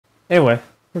Anyway,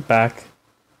 we're back.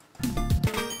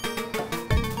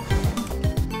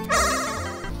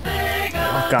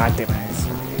 Oh, God damn it.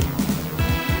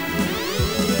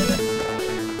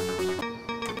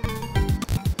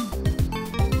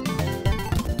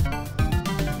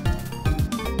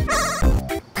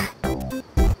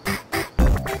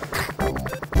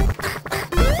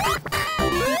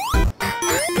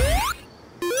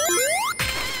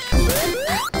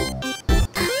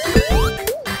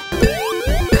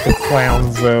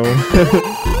 Clown zone.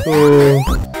 Ooh.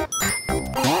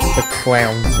 The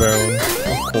clown zone,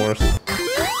 of course.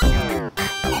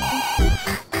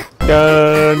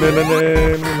 Dun, dun, dun,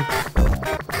 dun.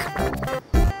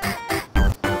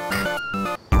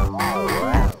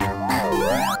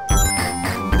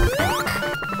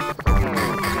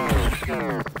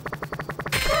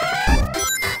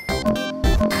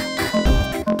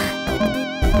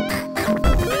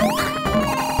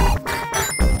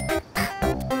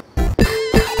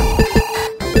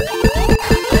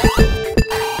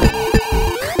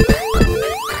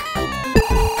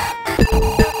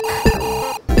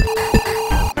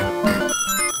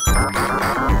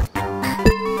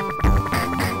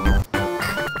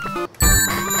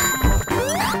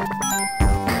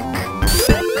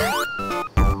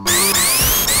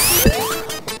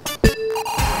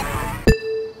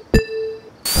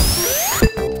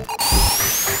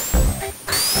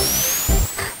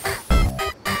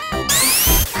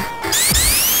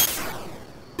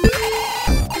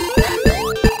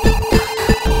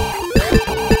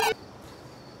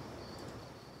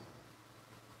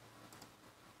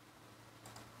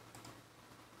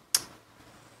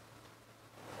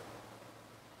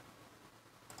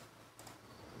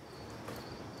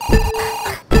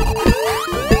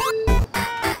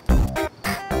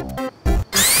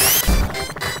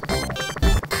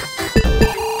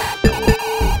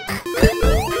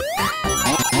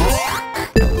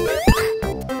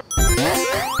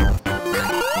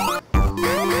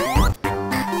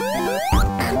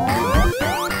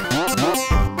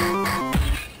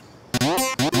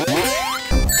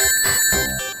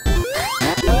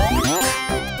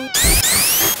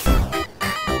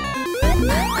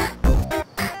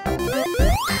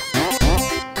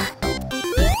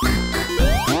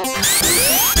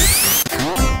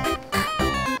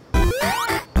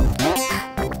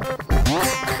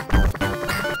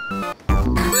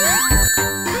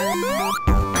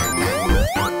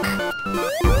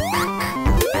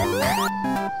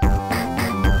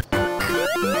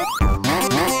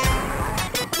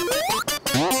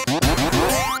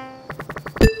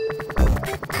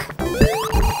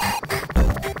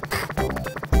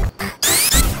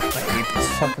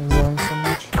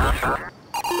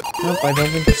 Nope, I don't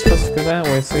think you're supposed to go that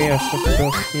way, so yeah, I'm supposed to go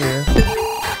here.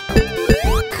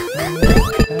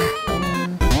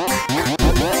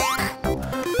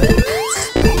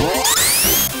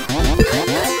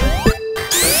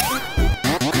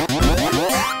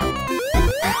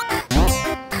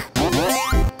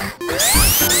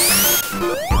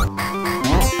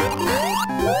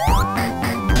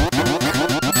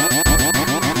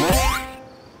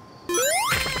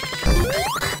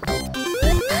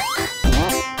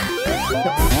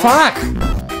 Fuck! I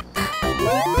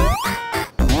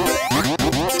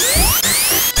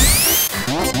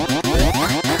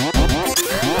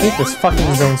hate this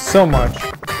fucking zone so much.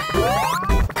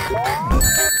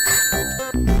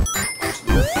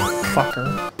 You fucker.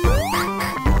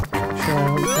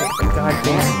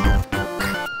 Goddamn.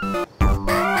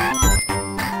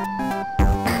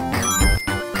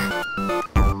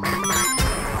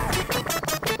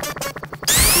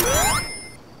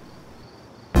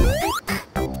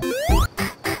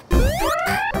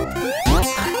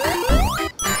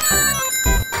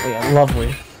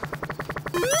 Lovely.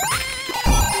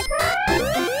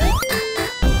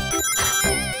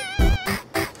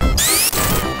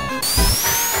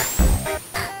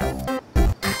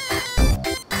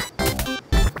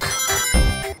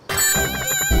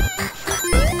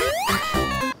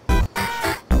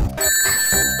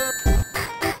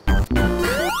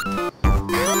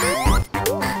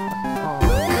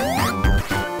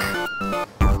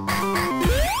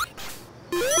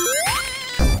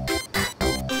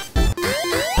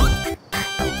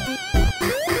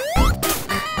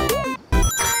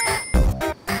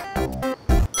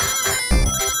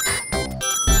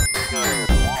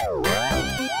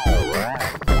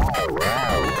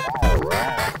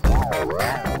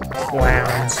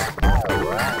 Clowns.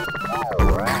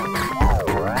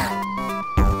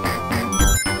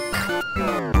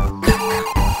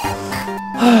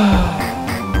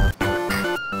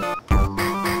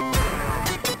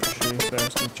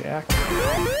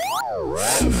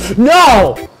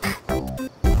 No!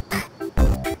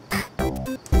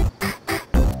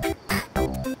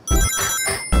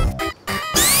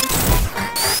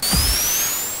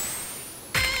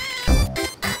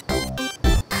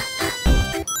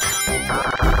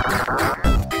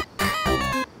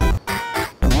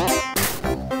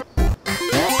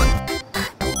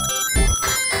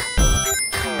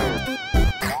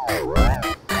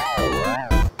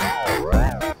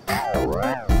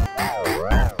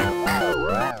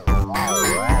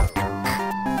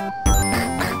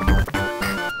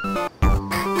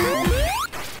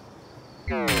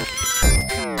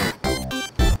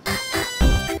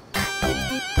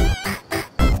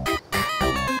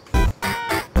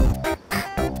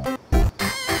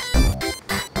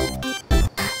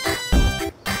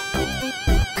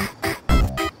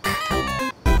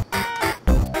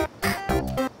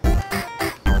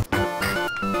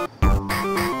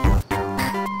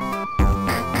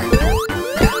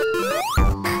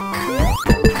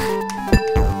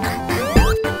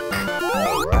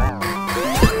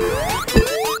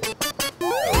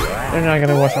 I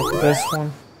gotta watch out for this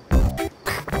one.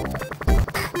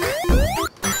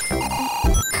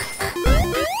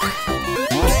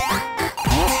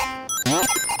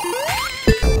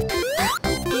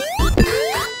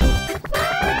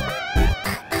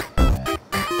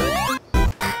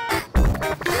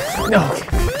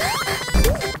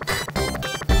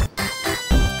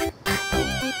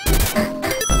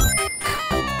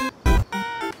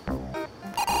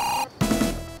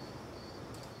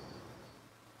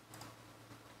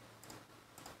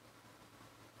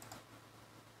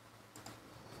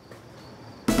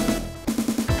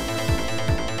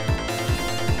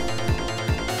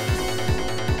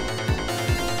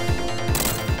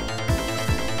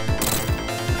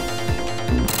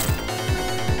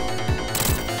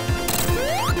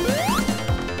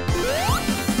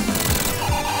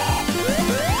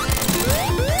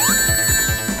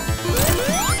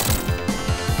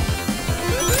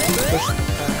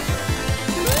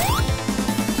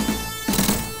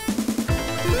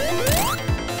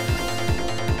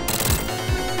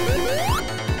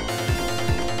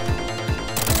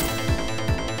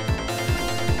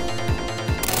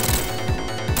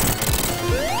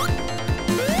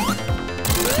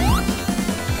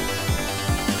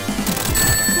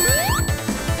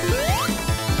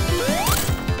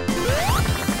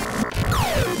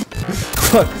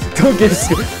 Okay. Don't get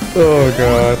scared. Oh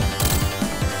god.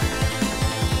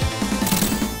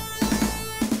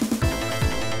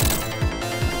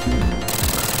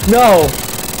 No!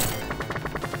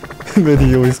 And then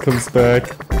he always comes back.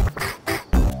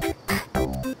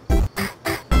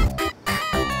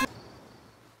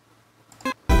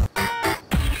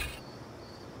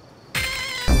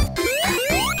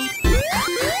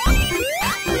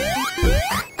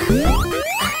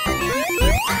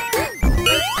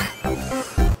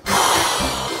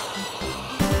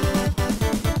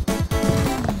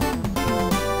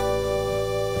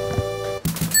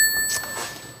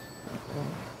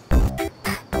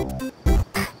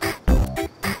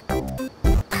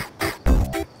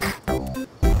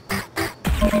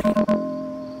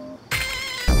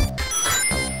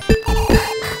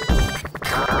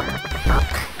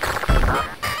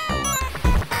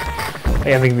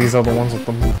 I think these are the ones with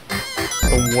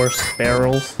the worst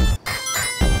barrels.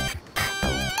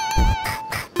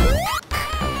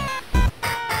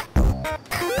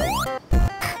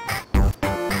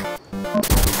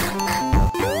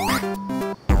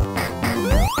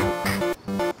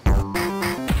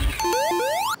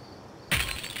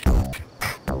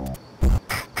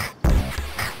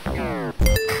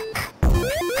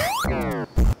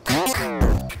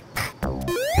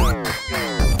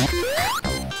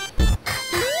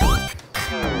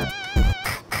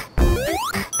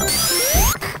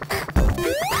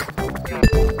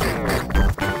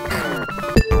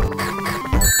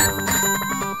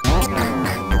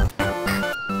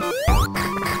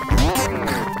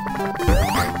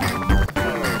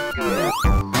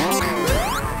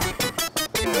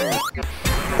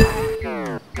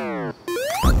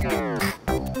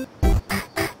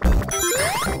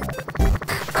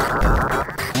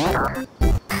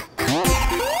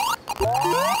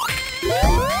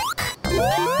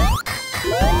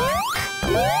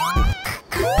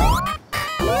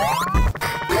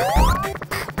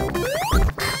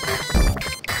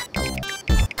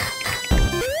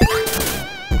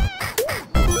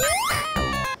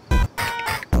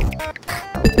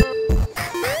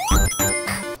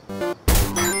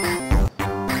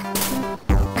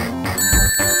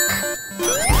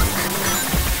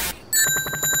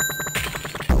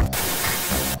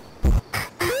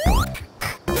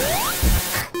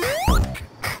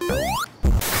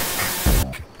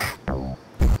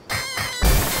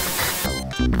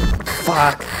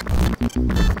 Fuck.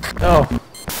 Oh.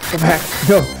 Go back.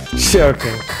 No. Shit,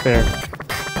 okay. There.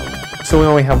 So we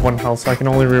only have one health, so I can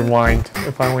only rewind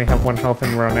if I only have one health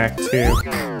and run Act 2.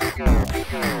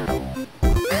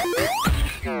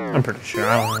 I'm pretty sure.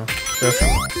 I don't know. This.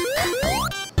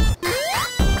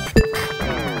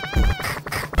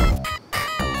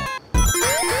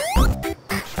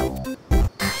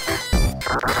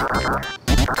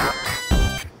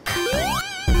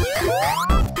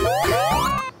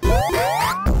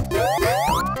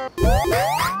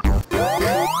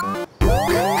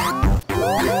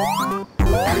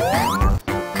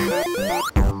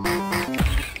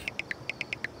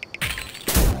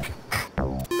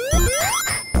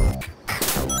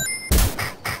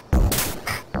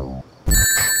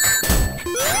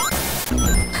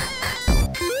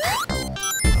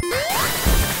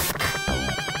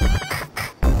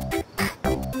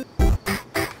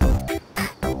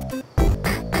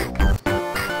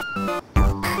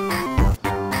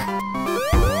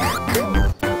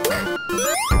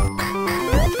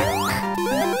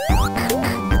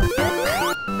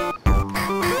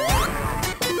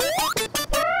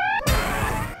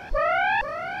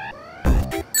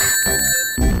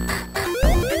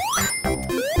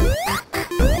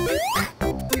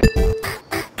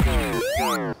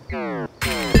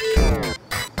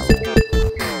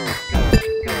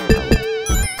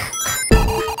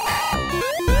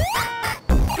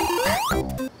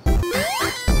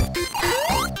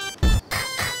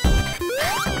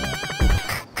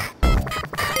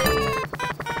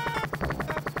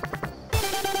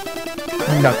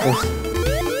 Knuckles.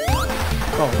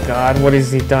 Oh god, what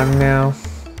has he done now?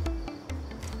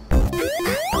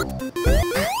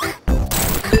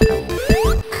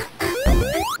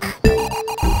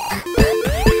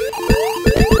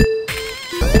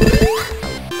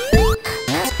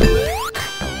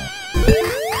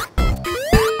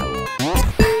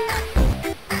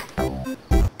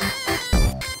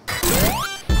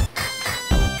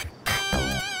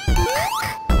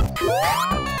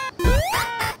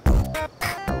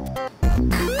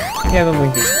 Yeah, the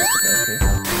link is supposed to go here.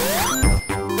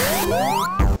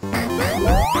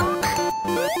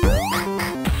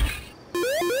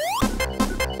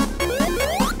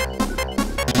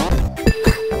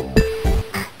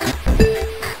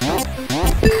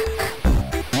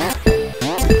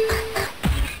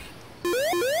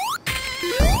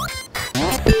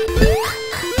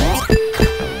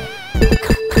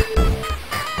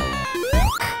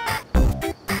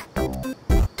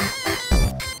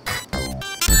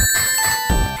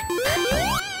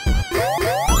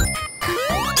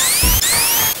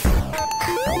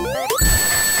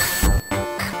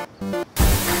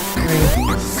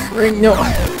 No,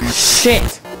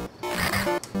 shit.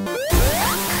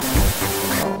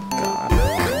 Oh god.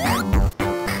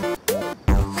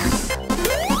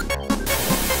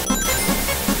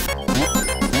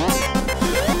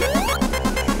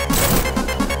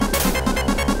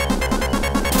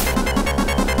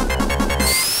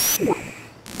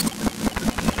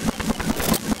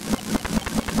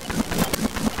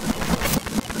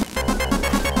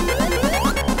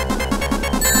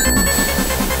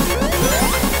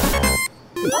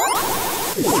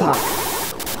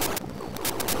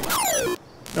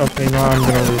 Okay, now I'm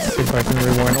gonna see if I can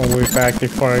rewind all the way back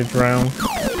before I drown.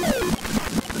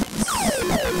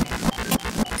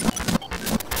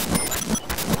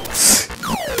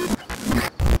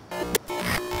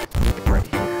 Right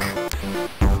here.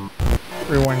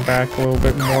 Rewind back a little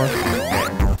bit more.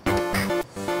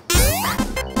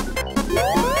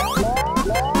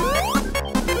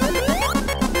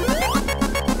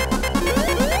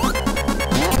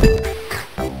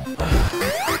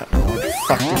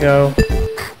 Fuck to go.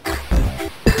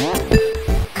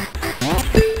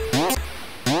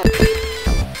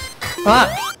 Ah!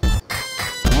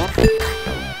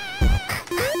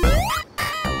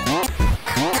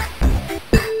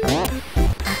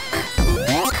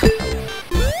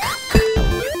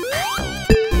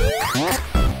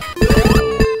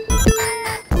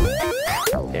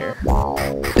 There.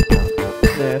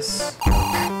 This.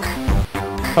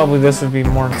 Probably this would be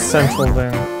more central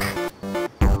than...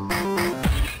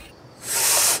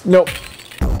 Nope.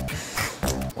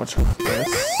 What's with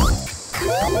this?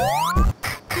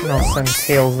 And I'll send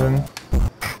Tails in.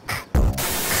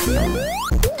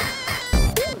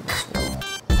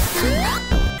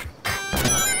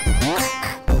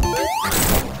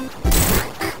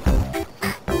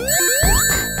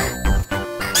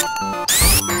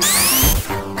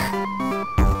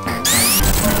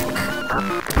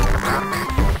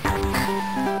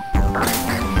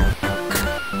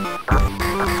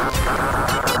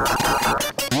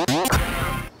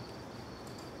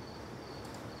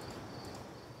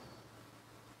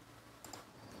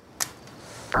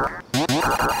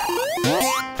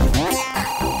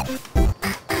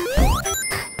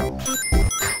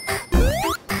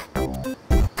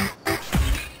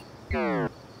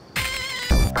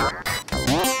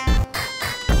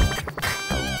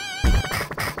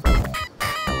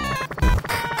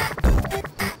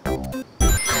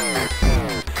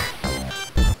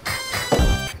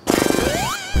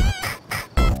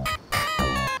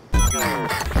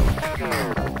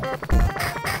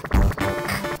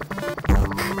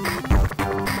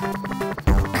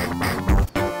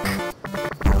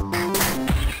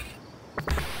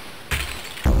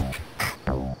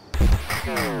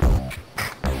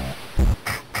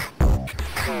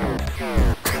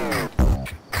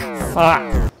 Fuck.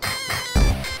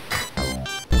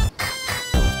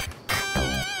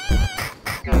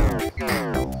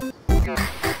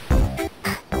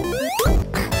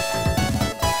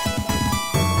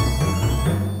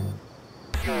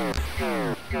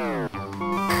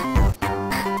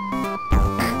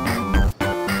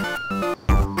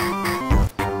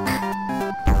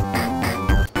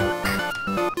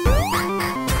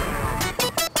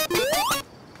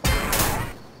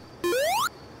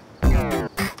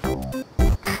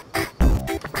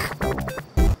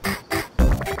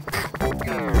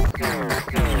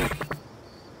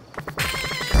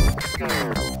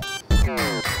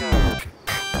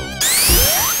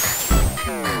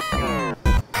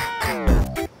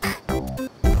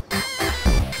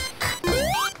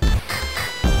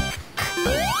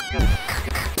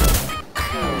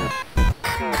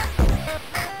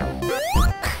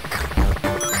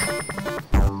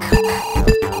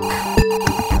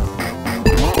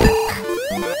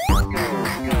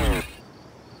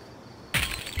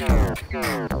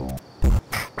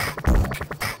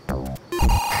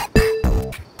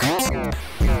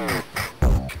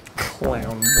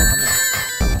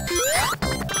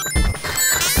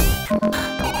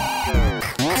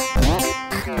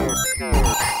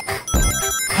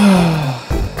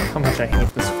 much I hate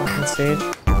this fucking stage.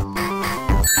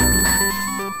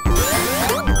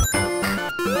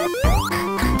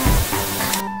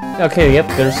 Okay, yep,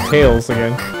 there's Tails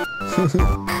again.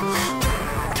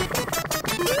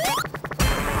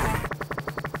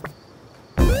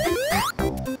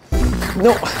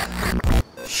 No!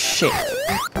 Shit. How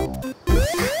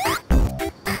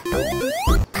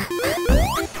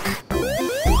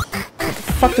the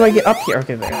fuck do I get up here?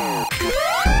 Okay, there.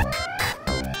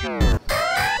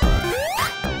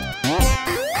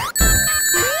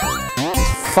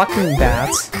 Fucking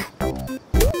bats.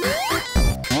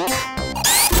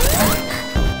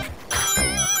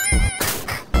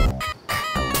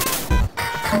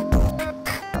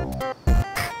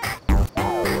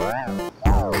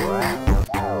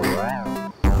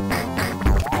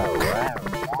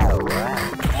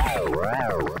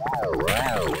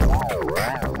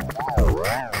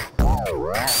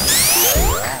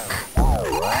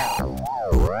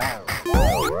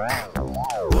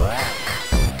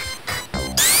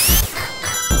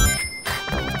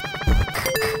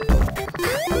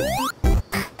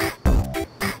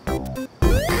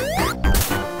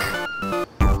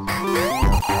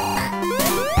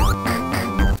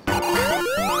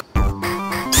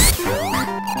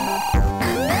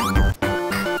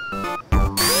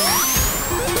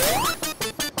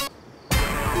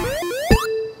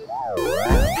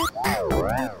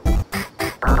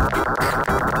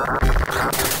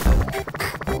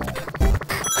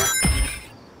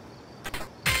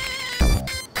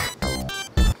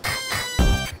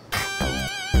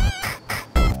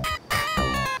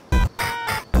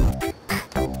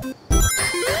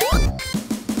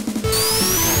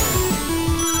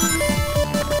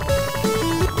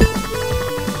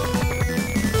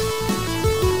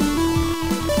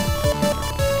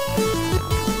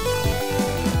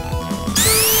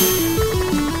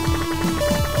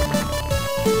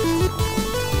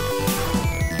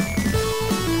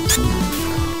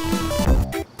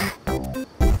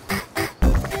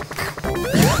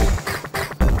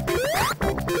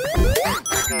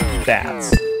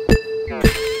 Bats.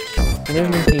 I don't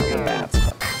even hate the bats,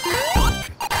 but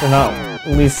they're not,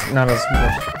 at least not as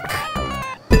much.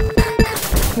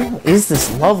 What is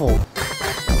this level?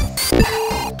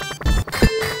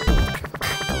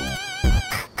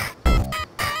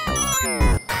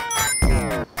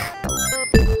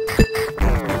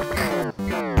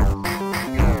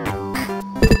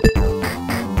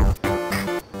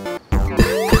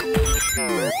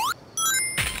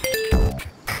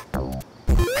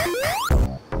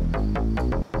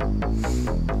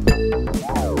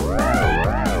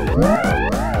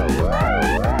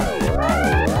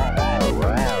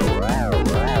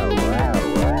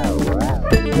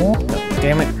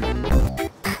 Damn it.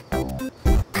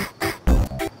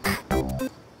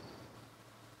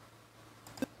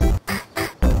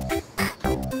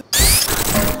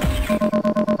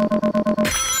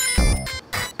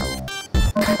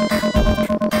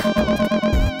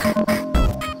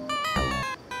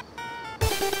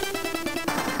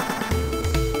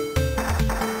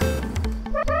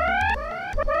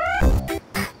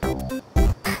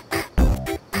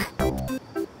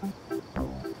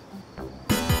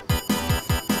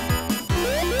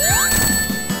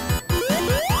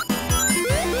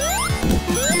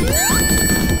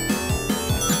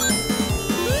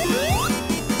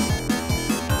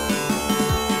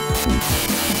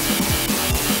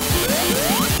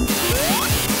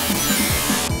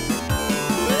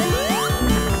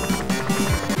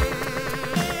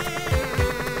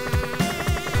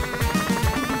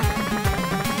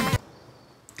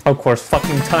 Of course,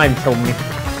 fucking time killed me.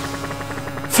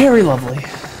 Very lovely.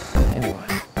 Anyway.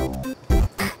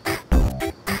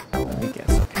 Let me guess.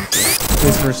 Okay.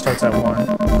 This verse starts at 1.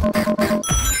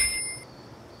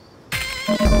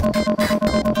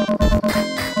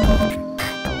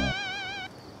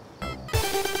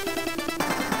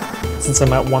 Since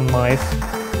I'm at 1 life,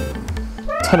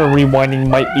 a ton of rewinding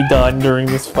might be done during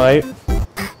this fight.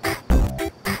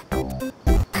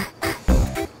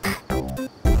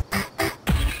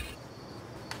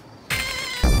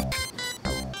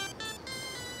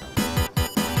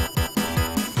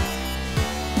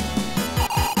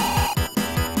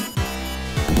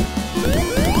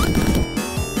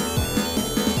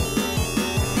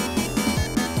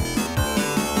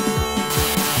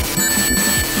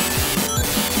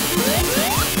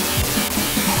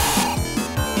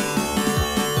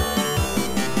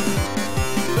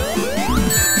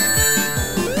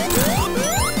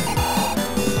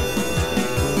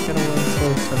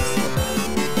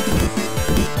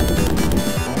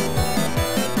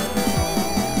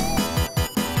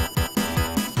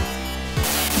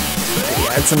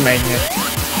 It's a magnet.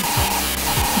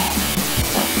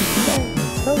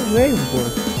 they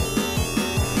work?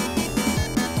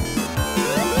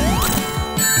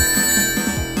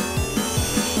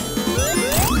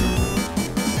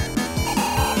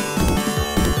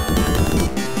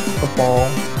 A ball.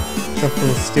 Except for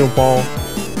the steel ball.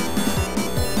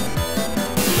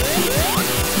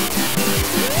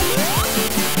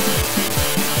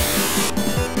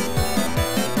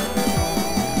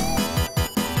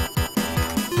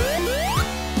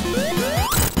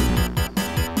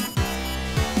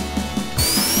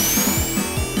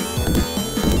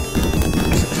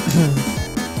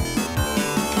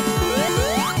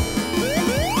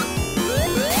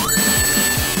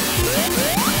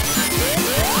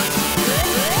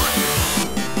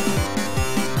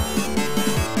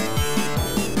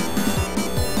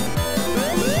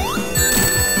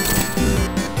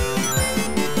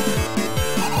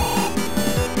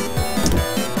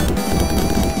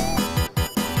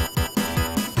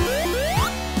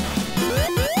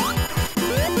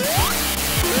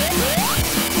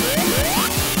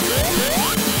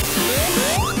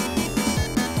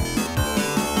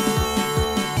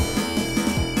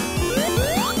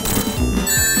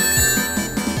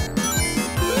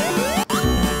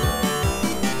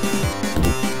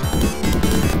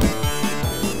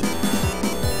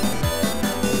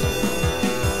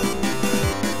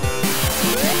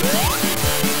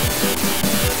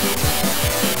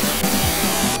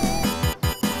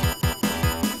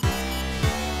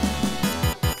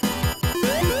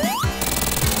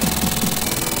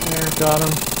 Got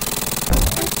him.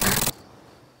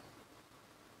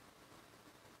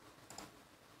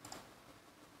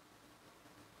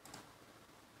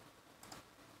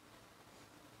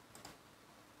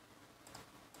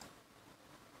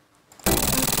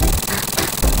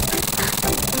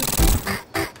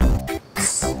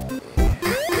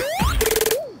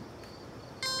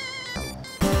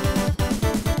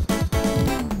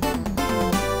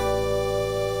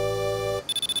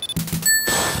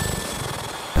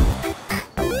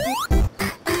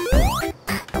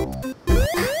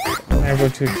 Go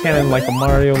to a cannon like a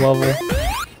Mario level.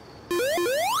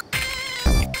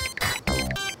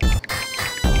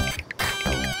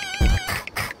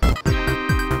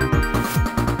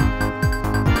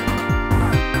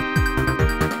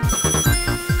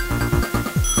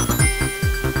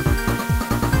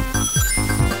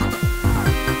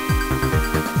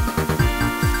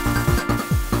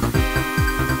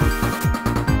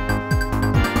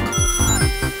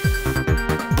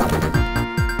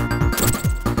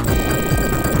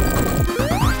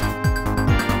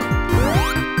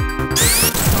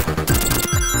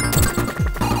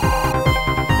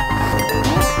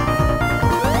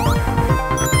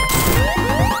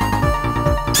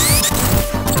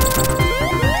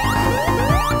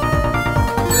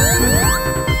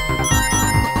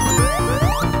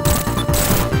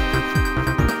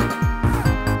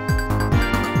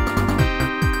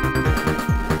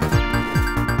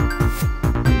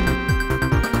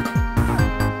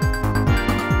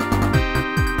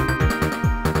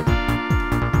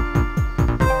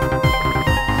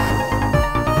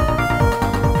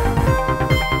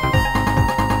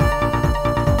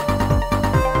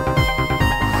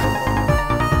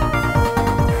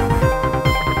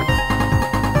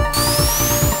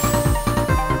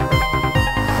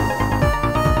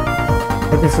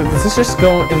 Okay, so does this just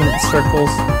go in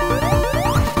circles?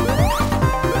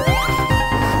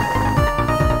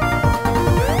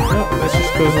 No, this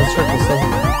just goes in circles,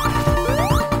 doesn't it?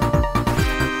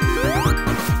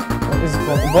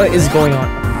 What is going on?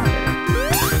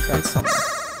 Okay, that's something.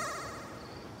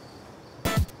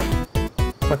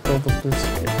 Collect all the blues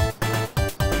here.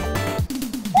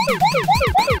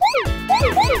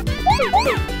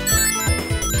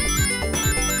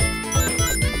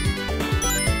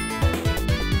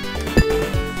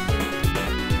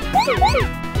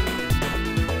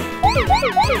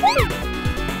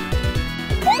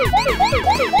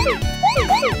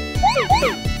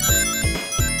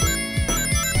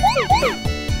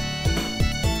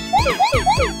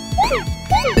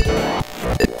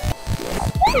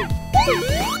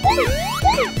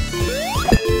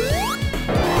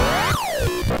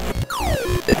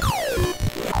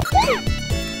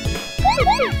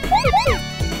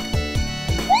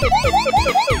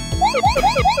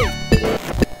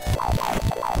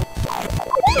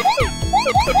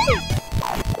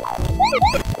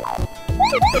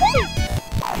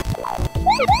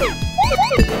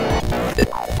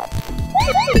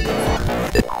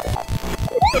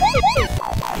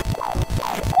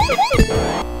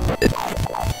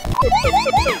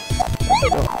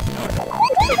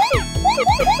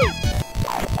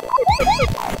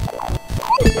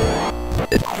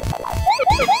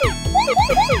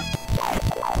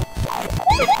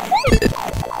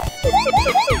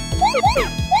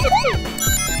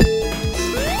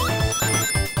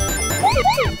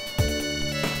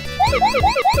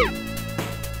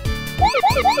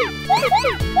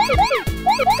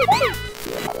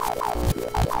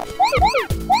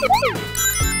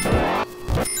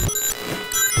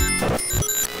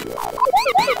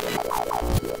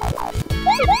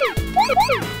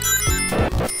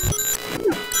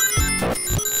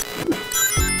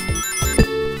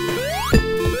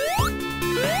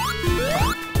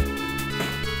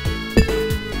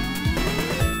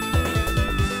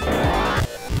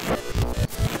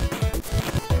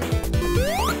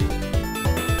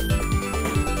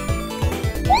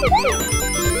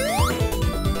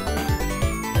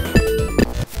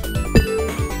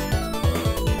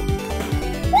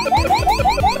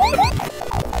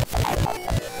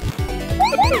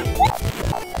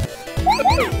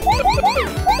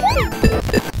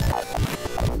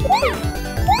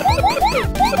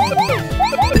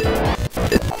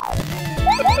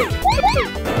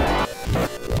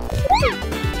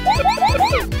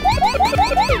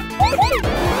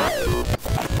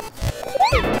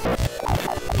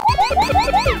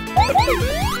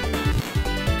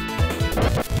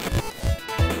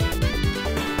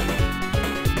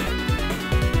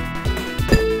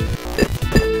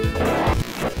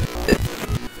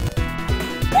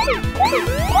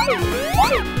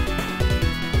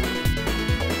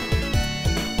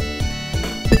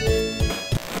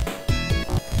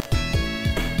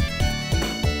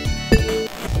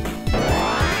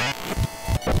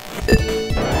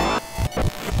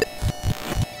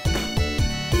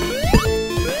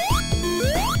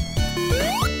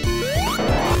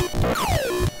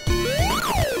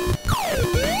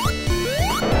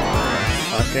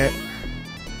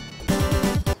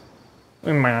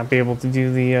 We might not be able to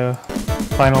do the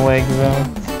final leg though.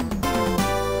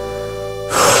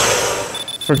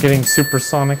 For getting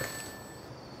supersonic.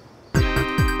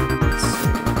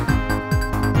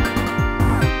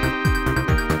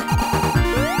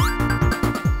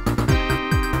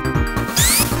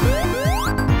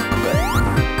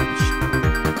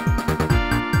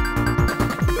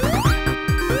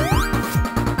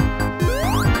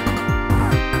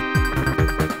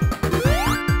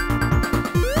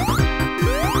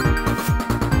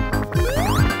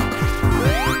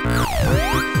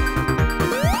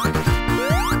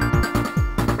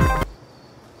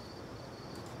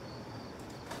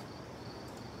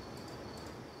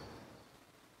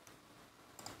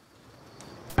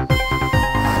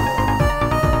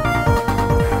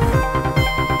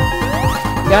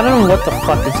 Yeah, I don't know what the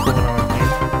fuck is going on here.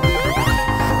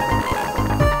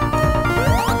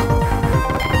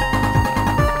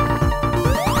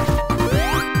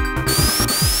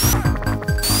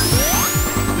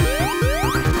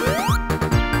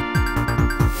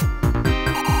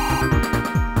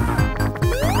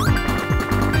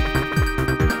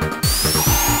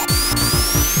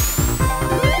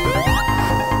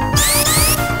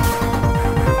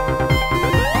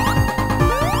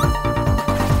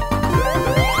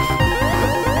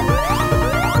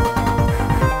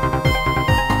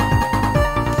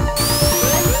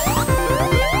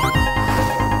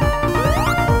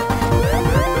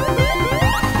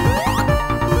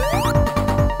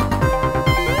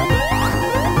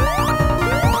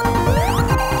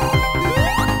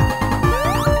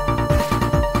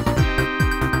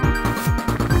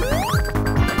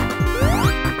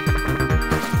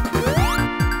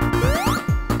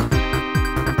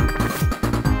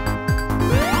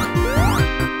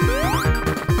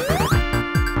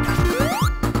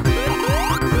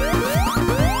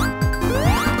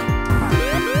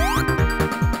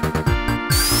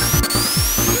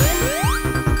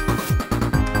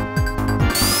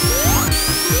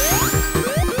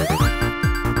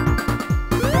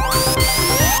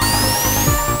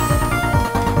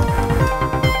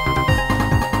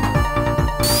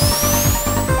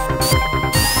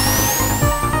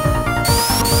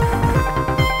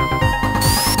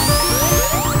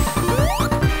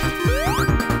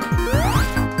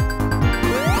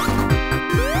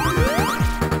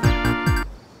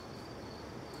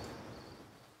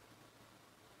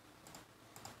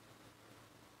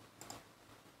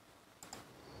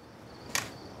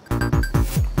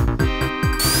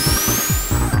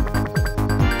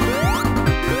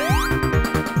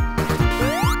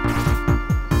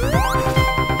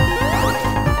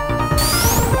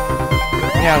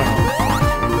 Yeah, I don't know.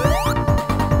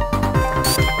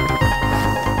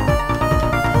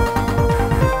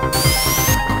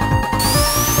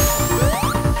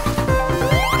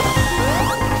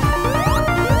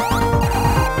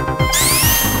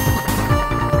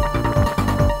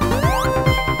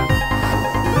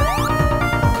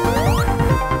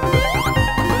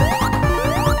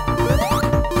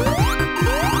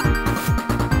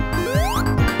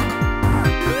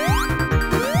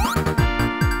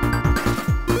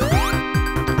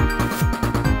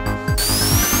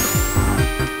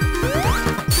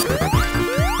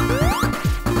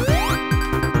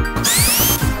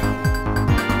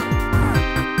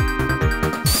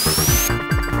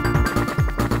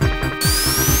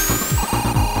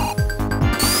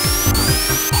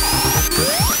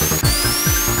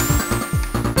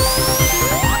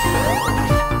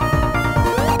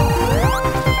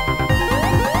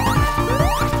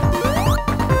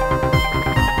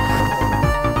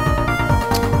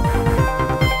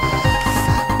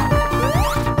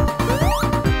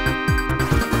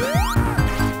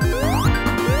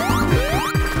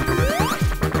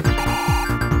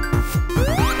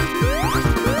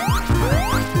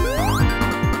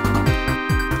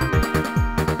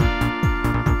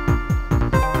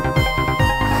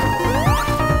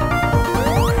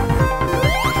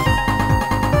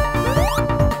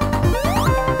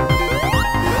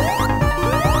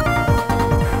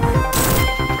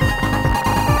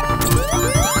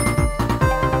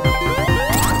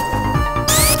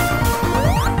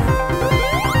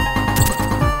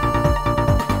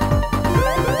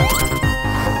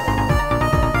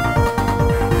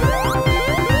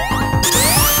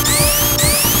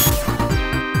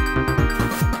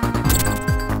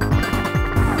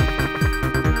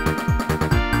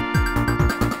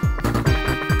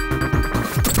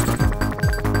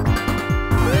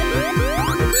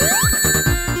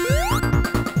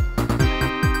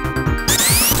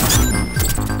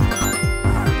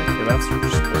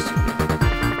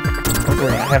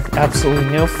 have absolutely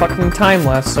no fucking time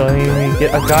left, so I need to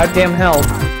get a goddamn health.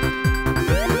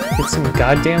 Get some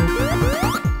goddamn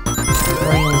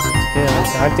rings to get a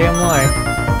goddamn life.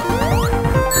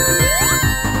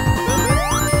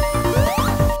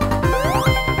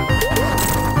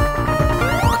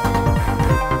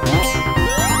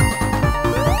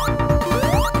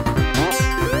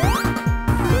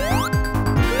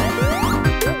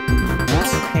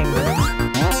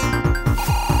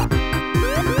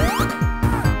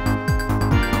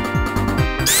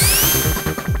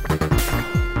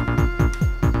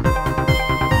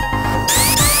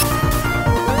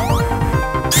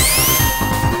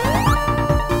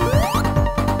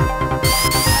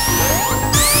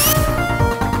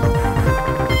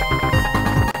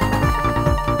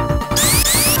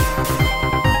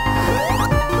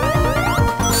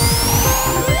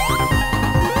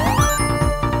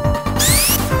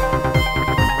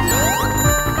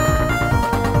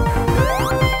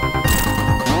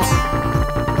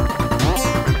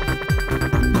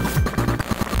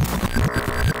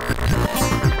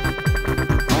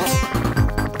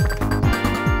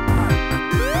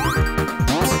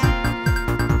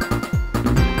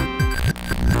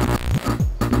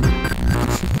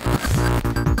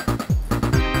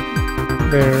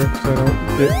 There, so I don't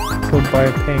get killed by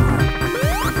a penguin.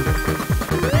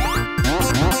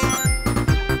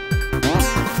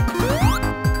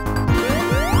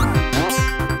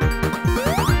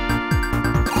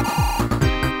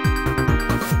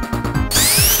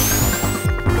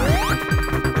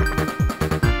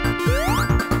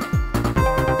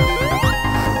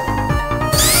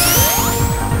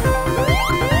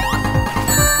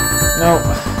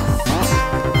 No.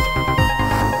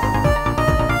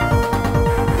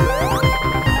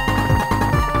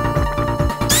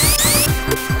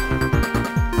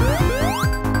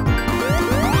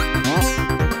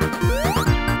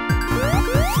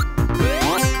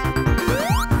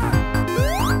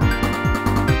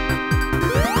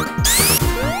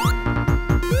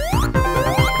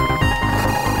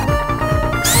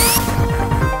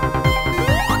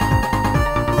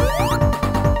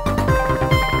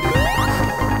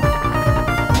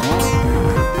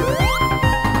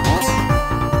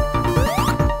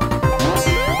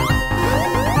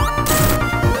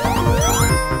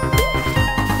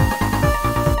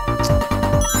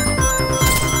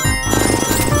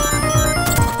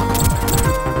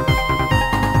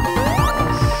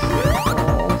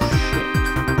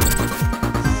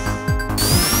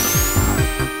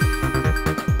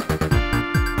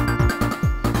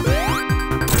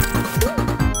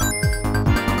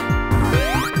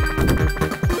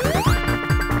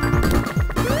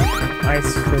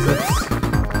 Ice physics.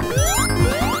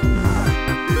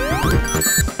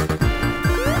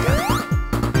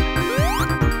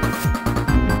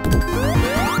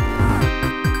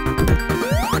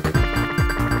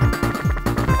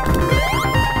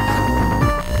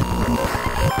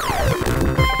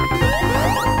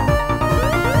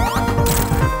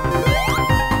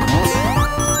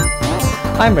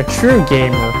 I'm a true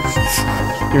gamer.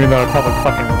 Even though I probably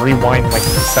fucking rewind like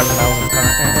 7,000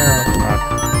 times. Oh, fuck.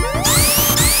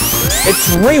 It's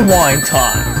rewind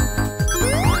time!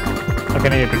 Okay, I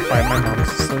need to be quiet, my mom's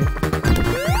asleep.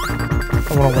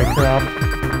 I wanna wake her up.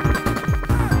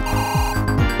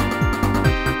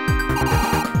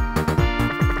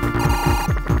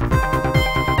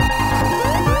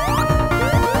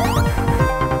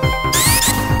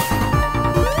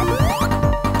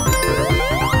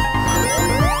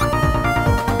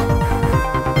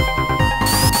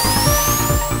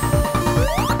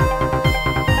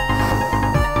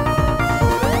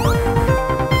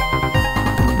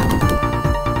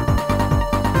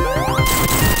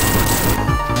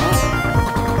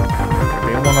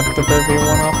 The baby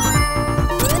one up.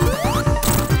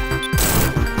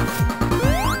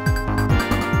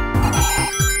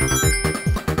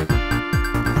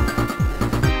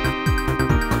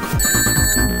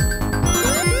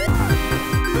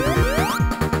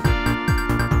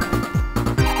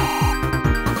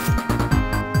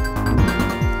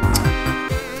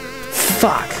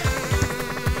 Fuck.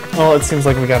 Well, it seems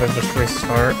like we gotta just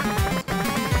restart.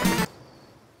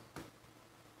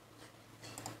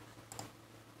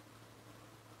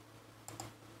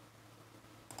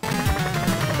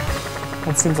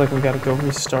 It seems like we gotta go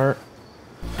restart.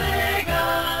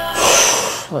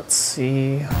 Let's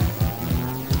see.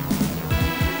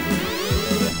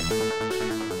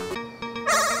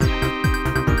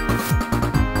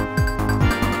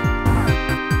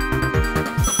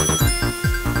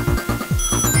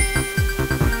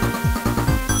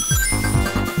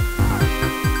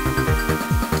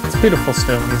 It's beautiful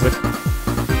snow music.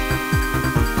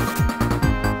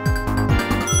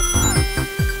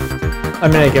 I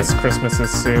mean, I guess Christmas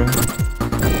is soon.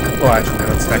 Well, actually,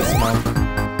 no, it's next month.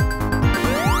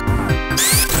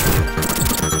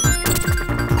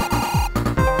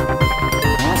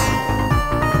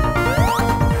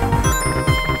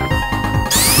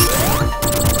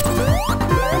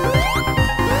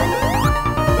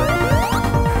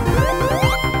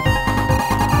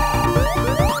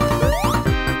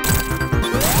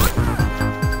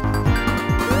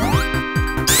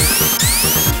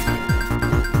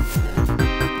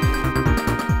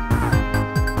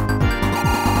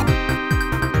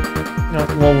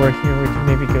 While we're here, we can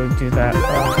maybe go do that.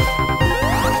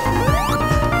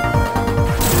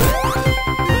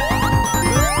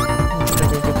 Should I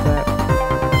go get that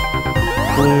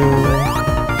blue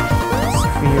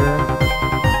sphere?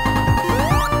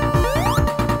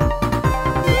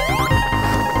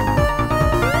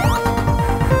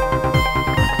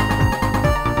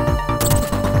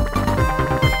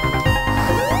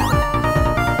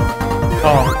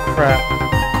 Oh, crap.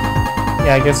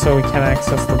 Yeah, I guess so we can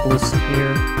access the blue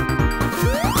sphere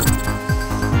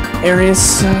area,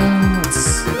 so let's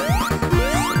see.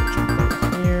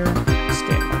 Here,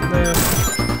 scan on this.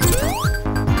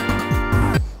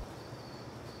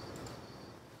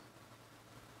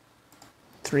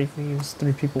 Three views,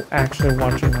 3 people actually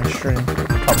watching my stream.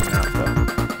 Probably not, though.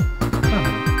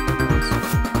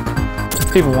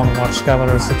 If people want to watch Skylar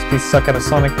 06P suck at a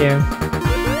Sonic game,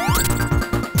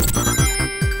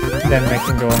 then they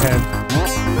can go ahead.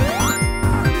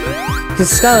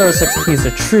 Because Skylar 06P is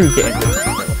a true game.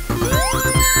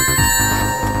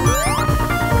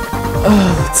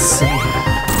 Oh, let's see.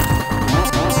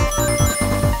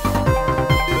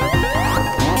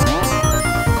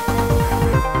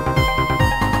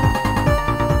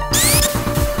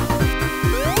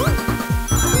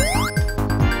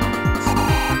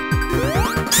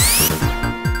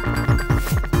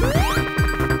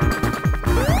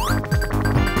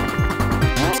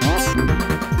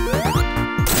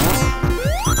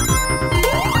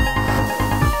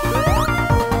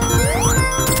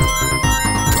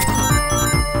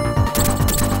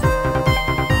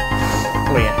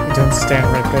 Stand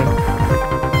right there.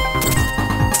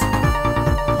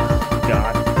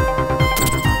 God.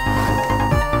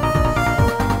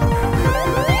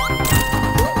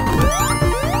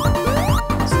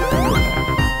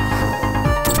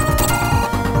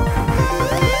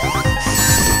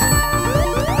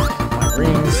 My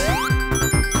rings.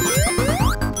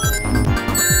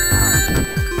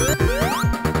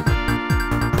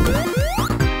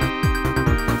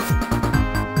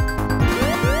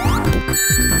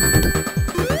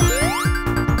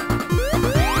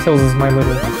 Tails is my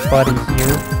little buddy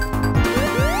here.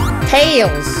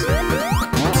 Tails!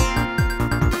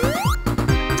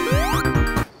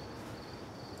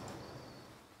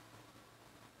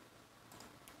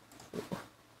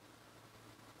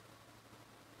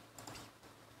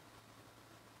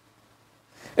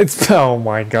 It's, oh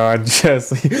my god,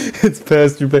 Jesse. It's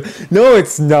past your bed. No,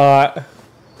 it's not.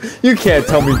 You can't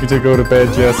tell me to go to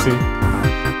bed, Jesse.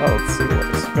 Oh, let's see,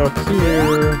 let's go up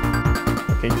here.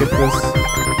 Okay, get this.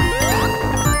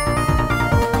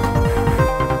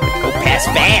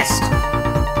 Fast!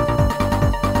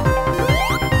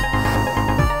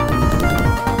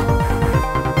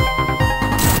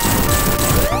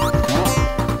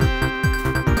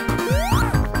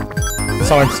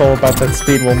 Sonic's all about that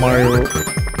speed, while Mario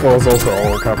is also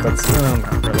all about that.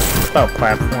 Not really. It's about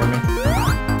platforming.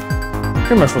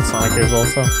 Pretty much what Sonic is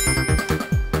also.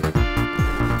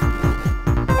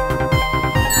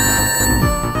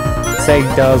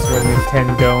 Sega does what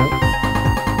Nintendo don't.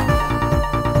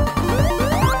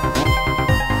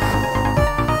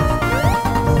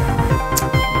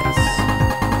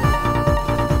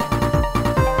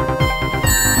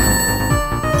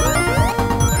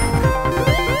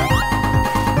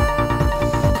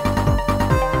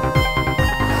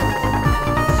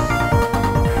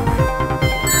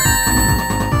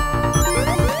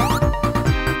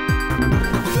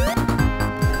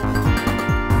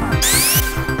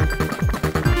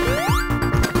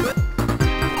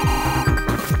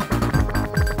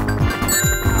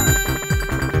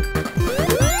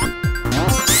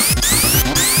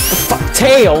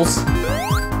 Tails!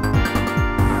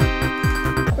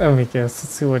 Let me guess. Let's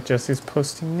see what Jesse's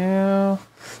posting now.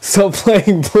 Stop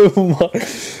playing Blue Mario.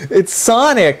 It's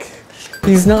Sonic!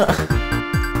 He's not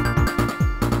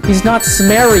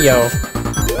Smario.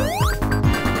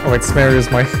 Oh wait, Smario's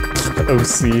my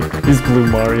OC. He's Blue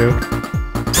Mario.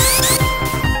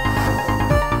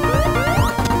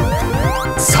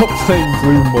 Stop playing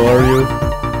Blue Mario.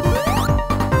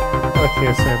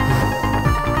 Okay, so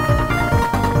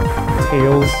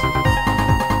Tails.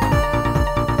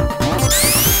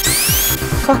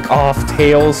 Fuck off,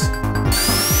 Tails.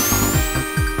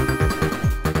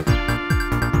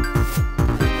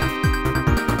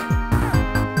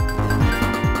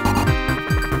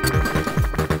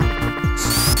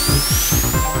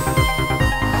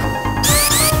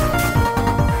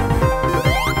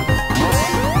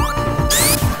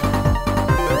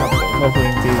 Lovely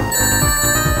indeed.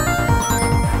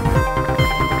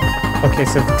 Okay,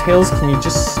 so Tails, can you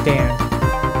just stand?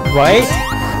 Right?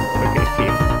 Okay,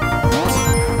 phew.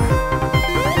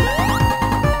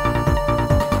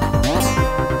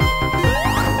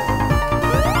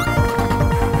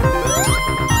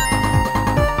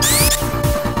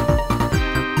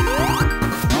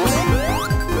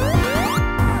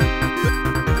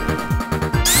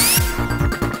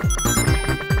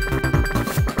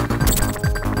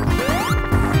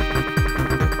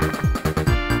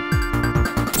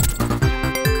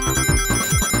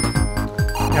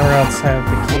 Now we're outside of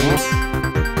the cave.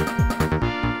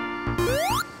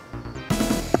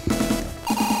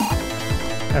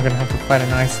 I'm gonna have to fight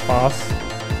an ice boss. I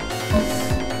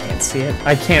can't see it.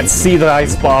 I can't see the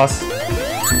ice boss.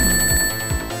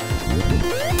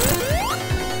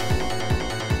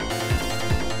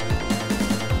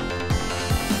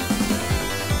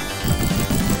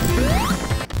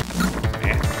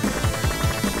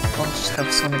 I'll just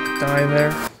have Sonic die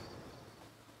there.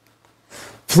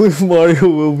 Blue Mario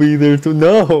will be there too.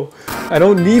 No! I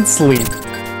don't need sleep.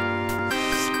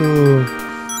 Blue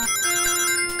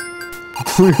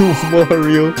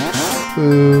Mario.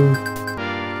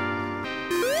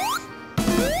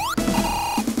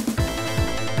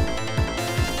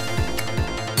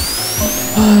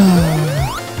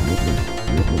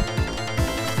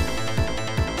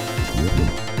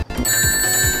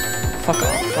 Fuck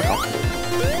off, fuck off.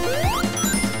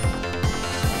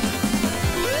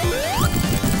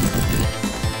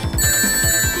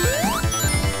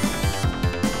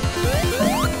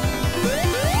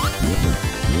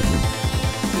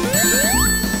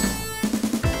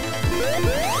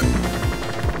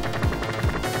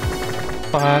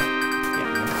 Fuck.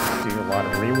 Yeah, do a lot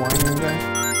of rewinding then.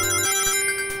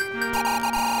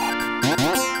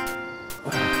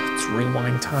 It's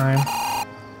rewind time.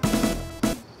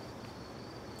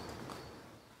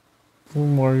 Blue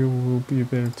Mario will be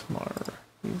there tomorrow.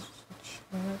 He's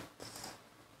chat.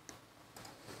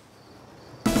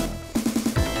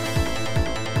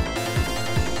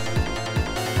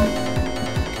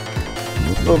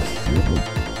 Okay.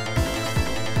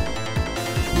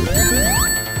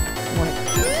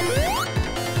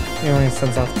 He only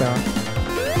sends off that.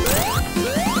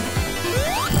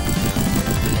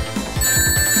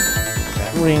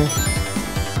 That ring.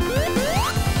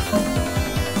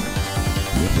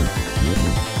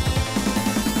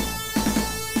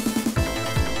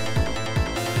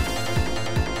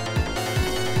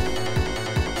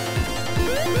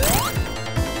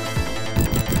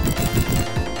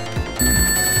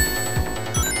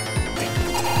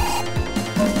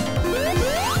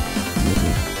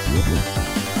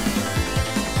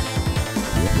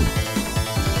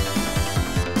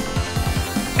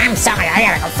 I'm sorry, I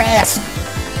gotta go fast.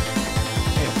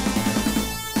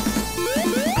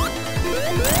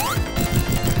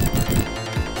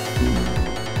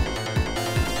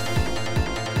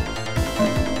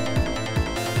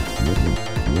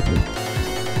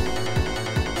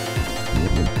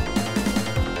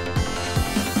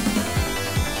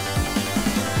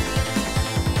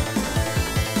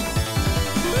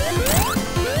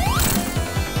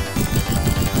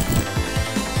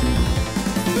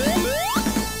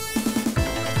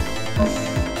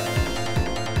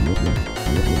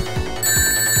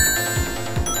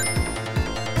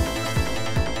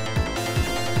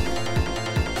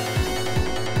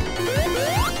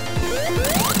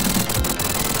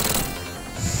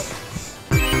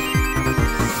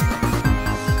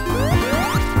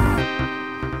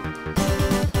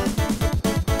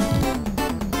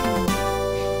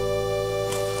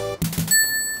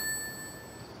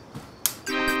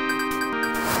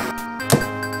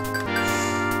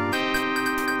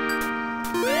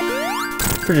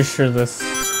 Pretty sure this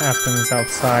happens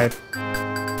outside. I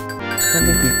don't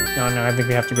think we... No, I think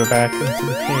we have to go back into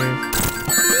the cave.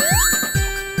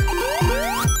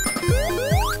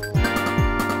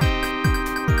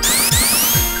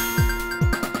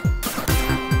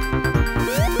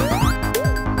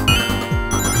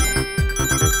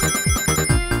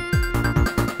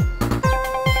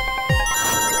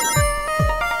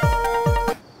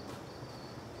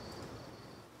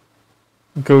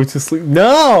 Go to sleep.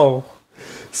 No!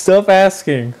 Stop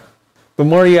asking. The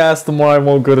more you ask, the more I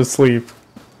won't go to sleep.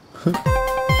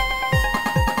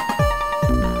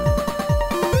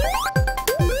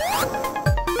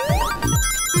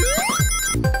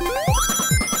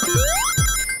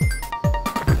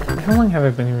 How long have I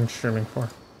been even streaming for?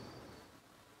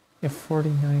 Yeah,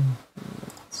 49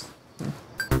 minutes.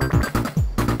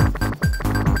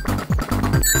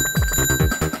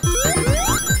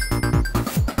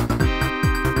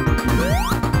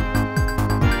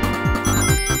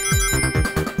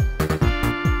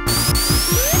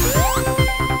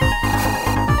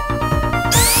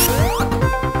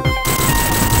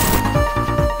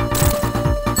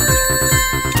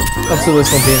 Also,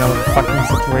 this will be another fucking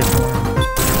situation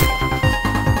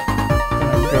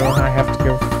where I have to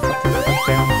go fucking hunt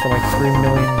down for like 3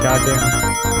 million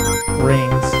goddamn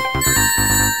rings.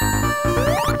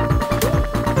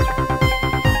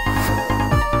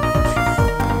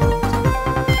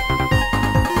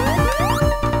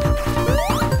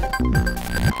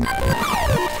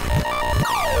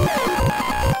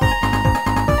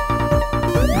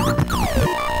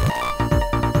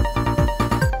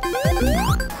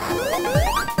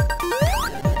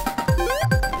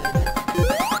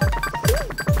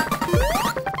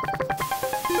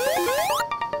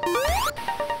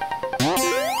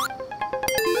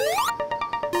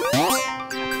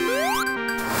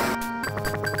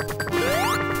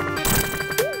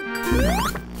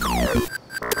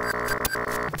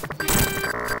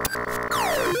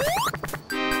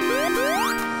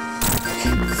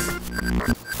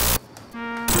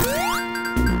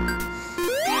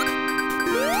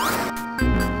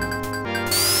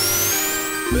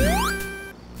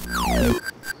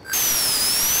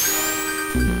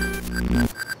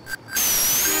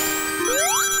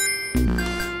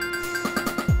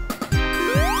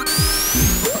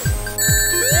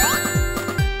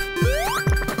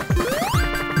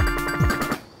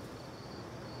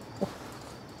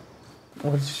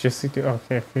 What did Jesse do?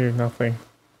 Okay, I figured nothing.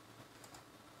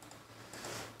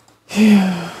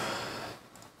 Yeah.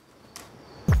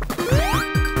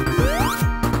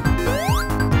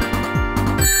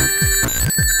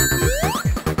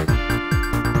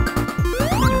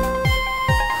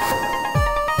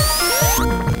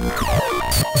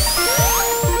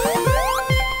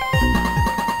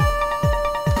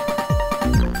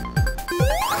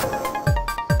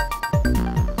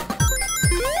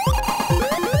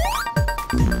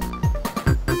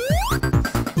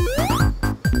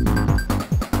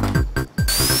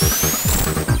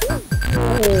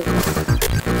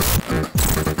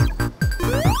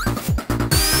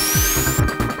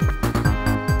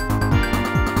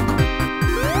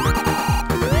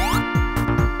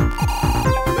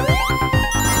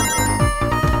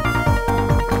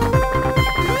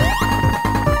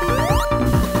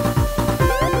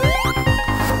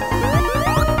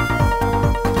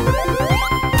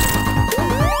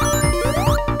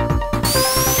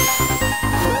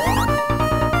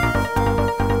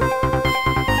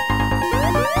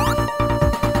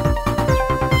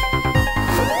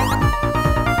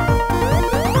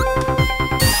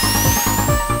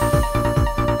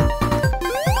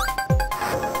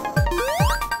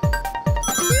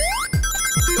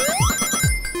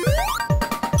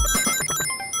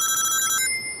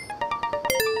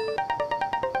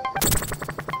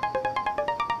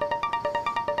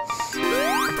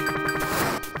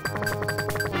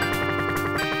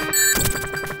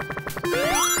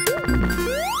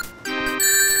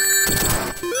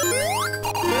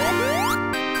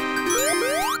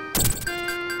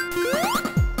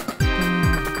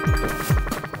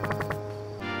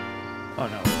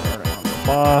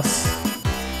 Boss.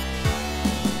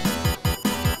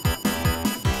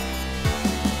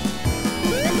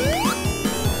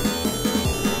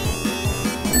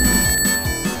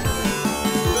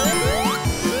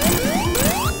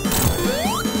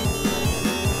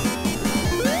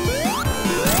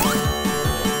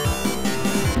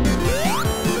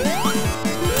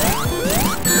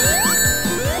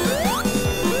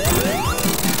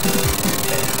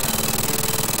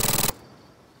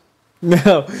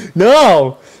 No,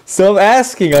 no! Stop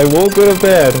asking, I won't go to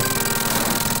bed.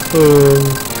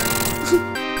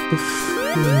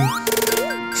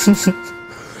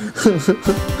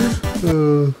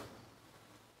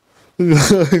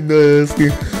 I'm not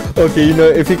asking. Okay, you know,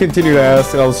 if you continue to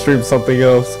ask, I'll stream something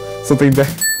else. Something that...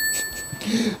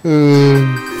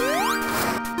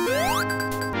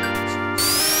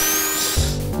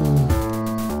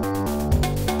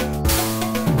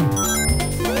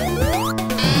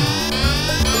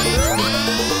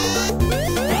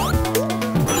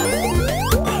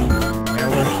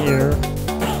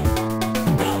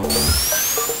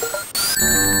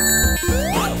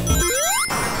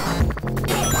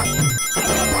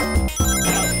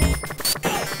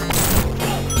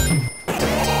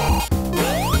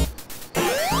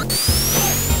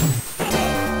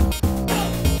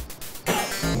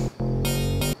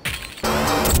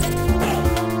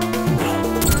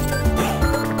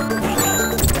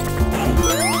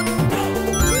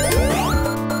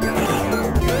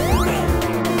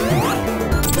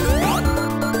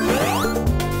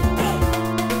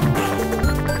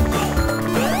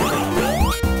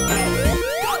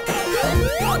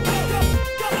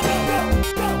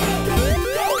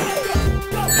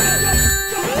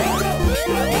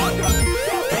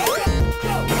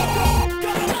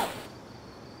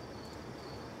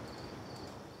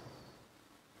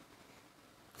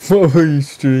 What will you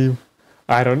stream?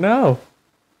 I don't know.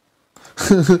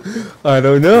 I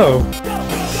don't know.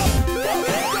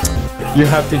 You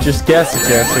have to just guess,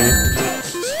 Jesse.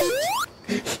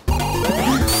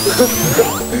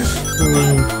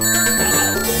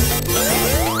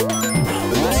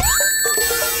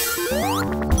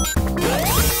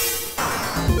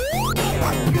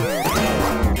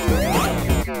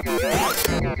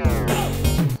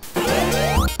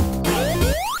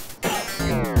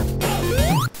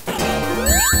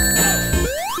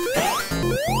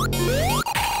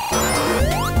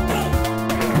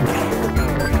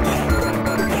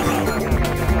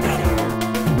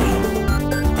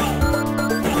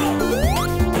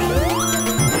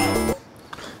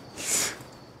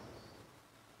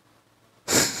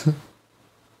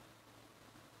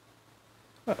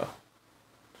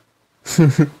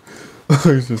 I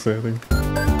was just saying.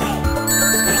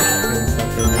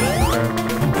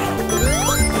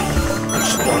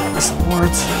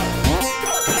 Sports.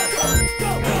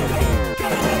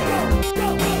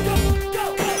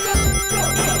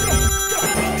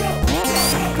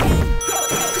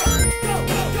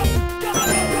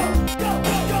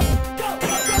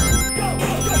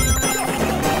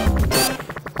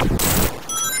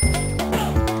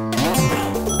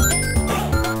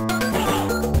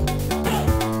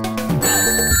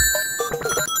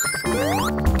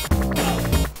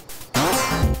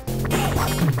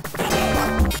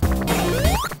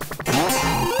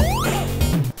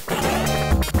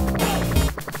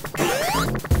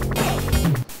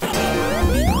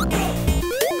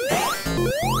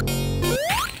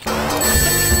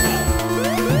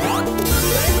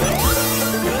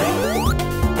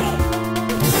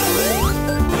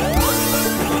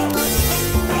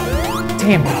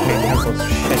 Damn, this game has those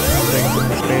shit things in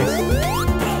his face.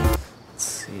 Let's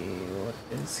see, what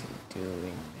is he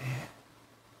doing?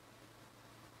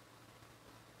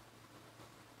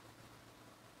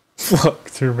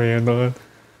 Fuck your man on.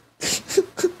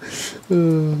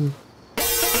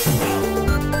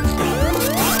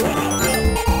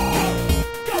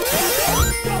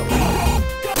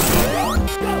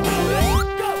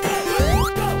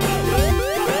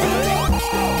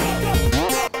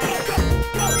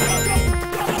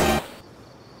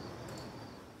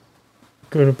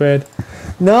 Go to bed.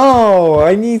 No,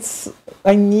 I need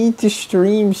to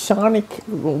stream Sonic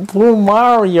Blue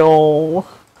Mario.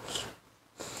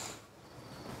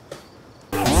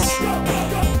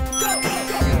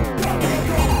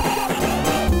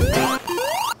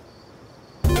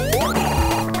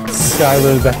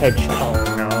 Skylar the Hedgehog.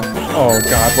 Oh no. Oh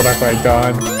god, what have I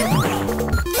done?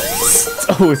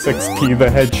 Oh, it's XP the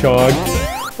Hedgehog.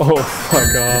 Oh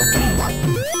fuck off.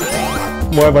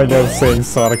 Why am I now saying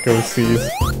Sonic OCs?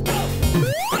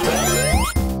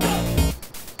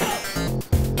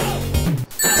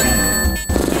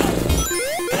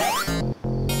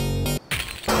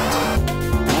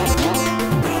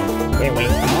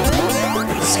 Wait.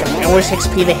 Skylar's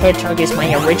XP the Hedgehog is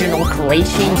my original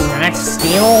creation, do not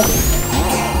steal?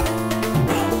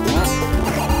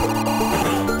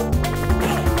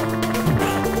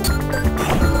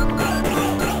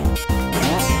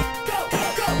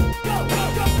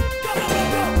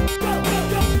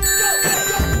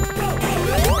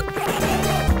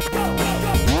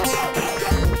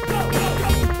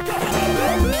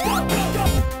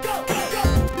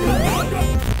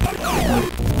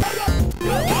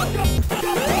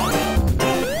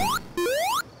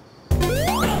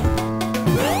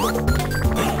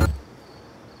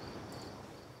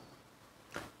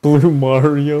 Blue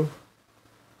Mario.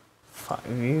 5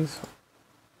 views.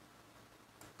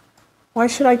 Why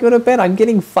should I go to bed? I'm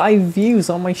getting 5 views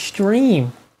on my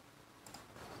stream.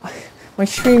 My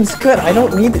stream's good. I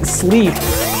don't need to sleep.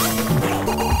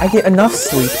 I get enough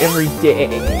sleep every day.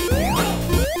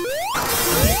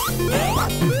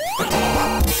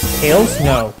 Tails?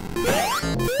 No.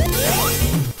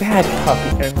 Bad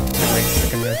puppy. Wait a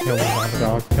second there. Tails is not a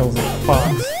dog. Tails is a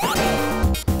fox.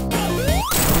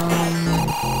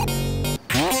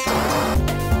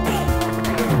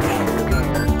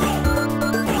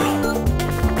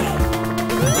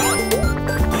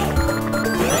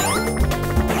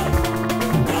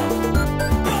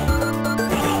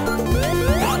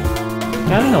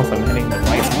 I don't know if I'm heading the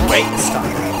right way this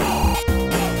time.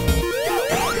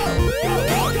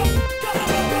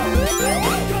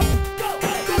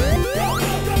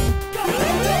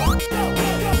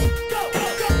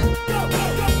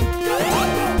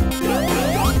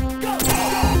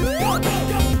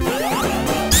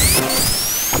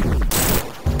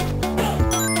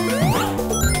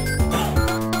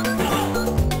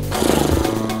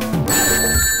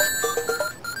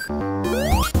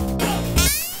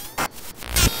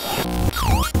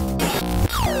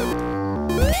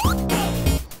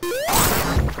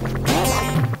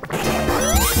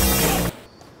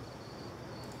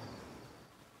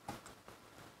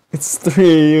 It's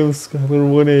 3 a.m. Skylar,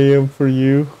 1 a.m. for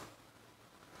you.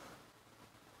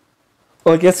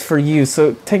 Well, I guess for you,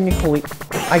 so technically,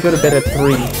 I go to bed at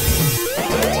 3.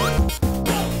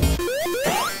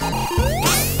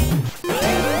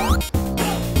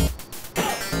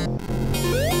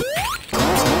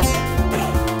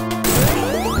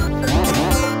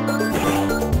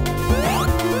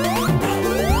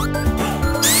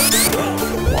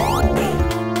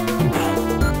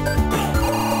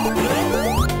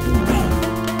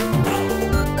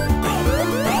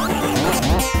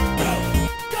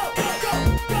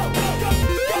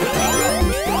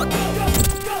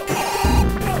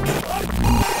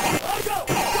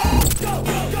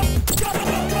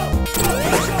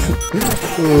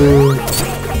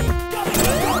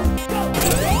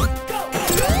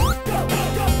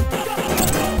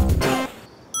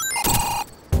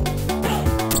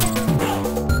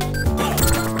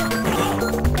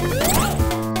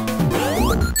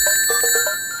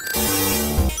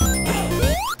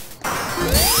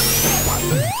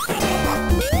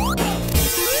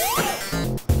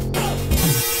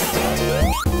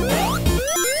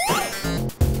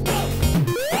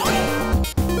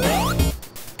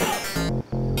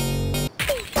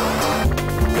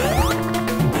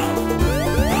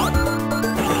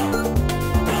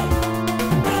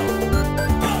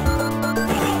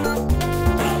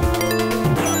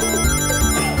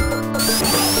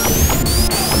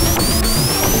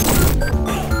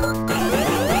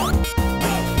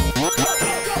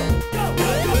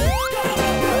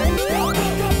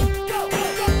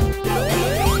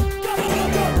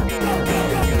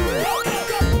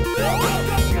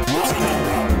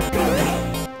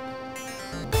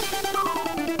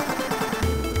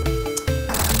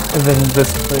 And then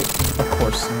this plate, of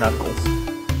course, Knuckles.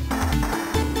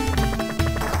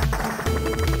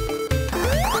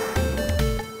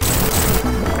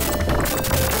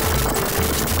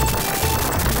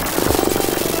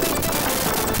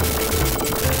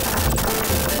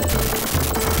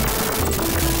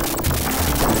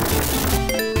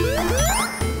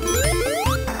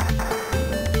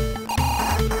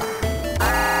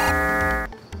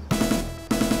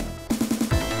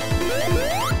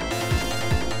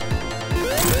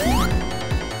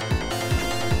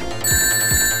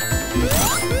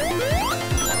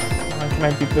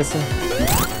 Can I beat this in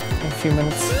a few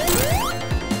minutes?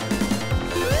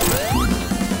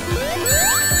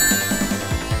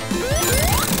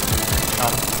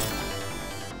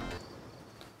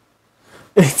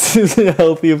 It's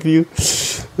healthy of you.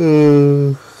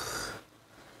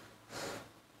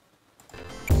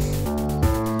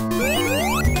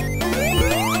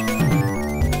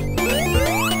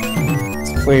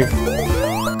 Let's play.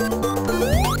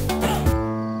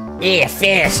 Yeah,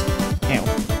 fish! Ew.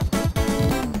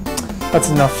 That's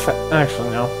enough. Actually,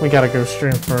 no. We gotta go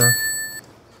stream for...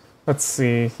 Let's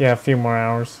see. Yeah, a few more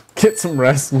hours. Get some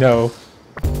rest? No.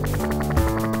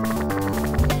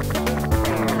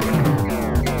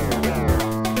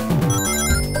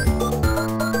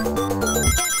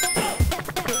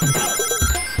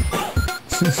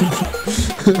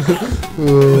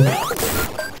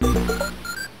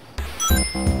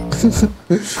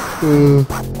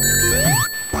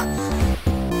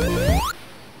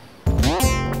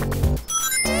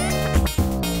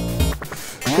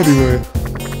 Anyway.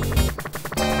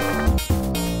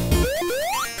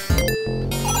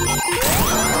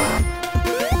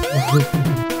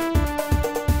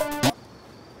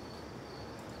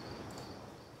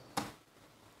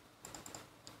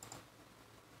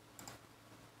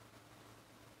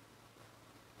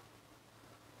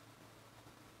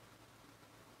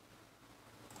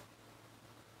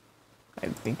 I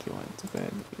think you went to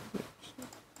bed.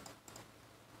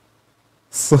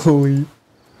 Slowly.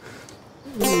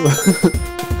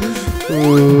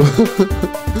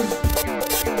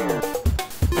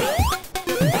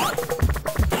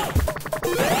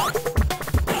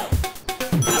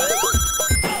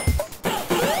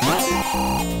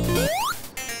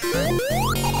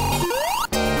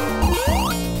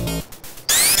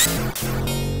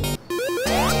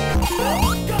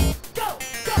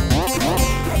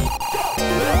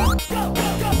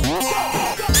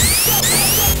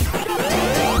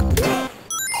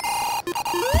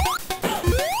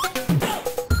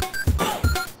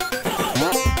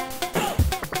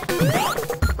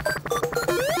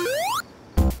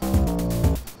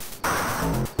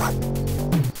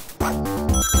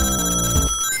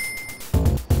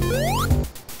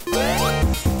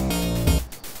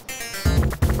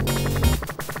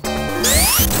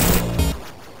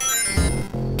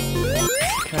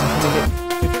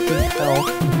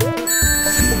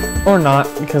 Or not,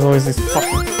 because always these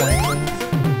fucking flame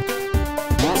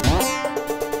things.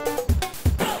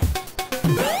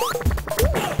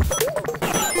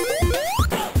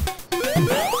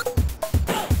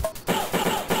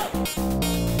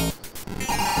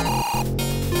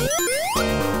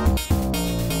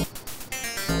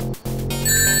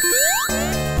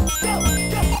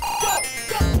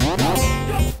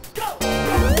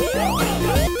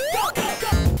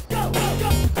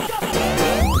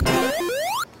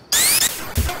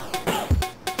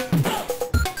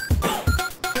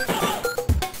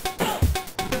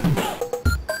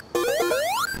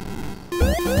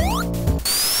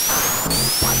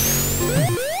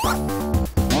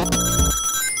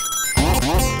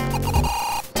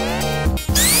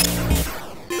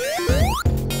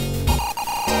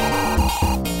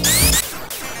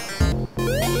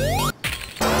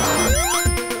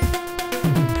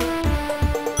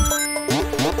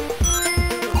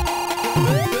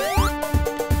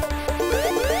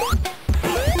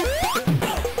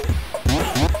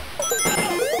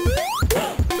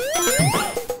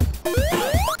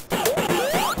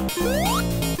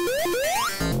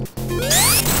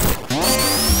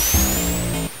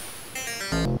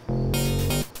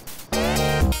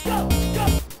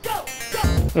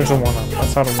 There's a 1-up.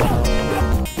 That's not a 1-up.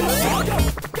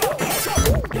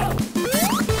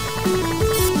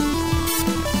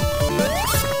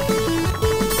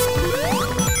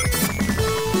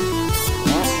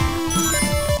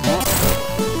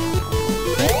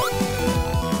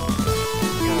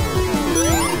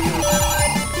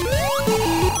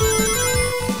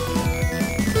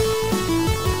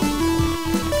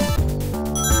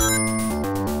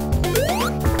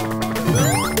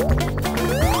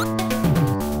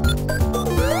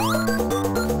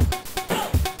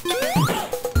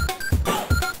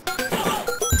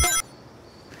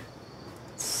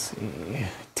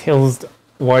 Tails,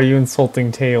 why are you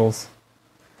insulting Tails?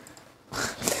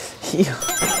 He's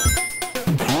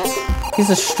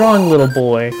a strong little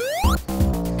boy.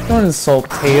 Don't insult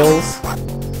Tails.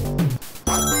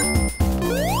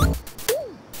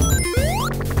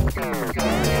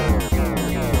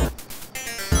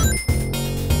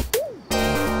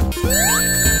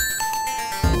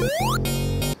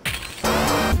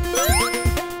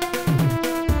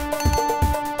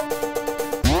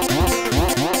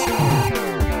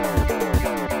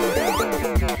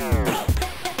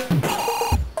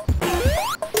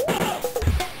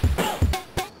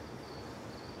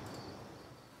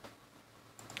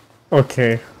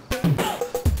 Okay.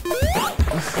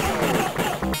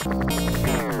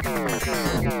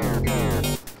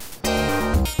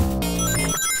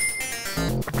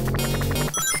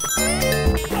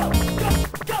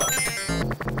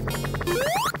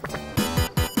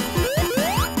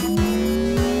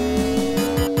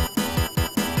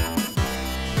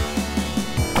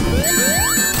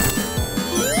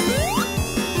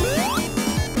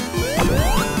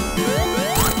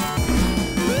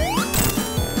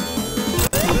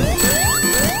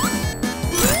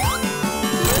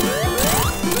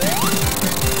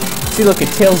 See, look, at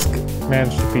Tails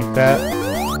managed to beat that.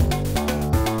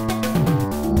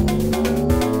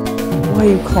 Why are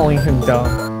you calling him dumb?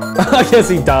 I guess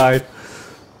he died.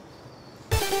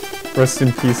 Rest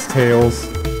in peace, Tails.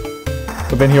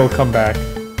 But then he'll come back.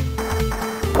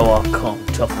 Oh, I'll come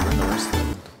tougher than the rest of them.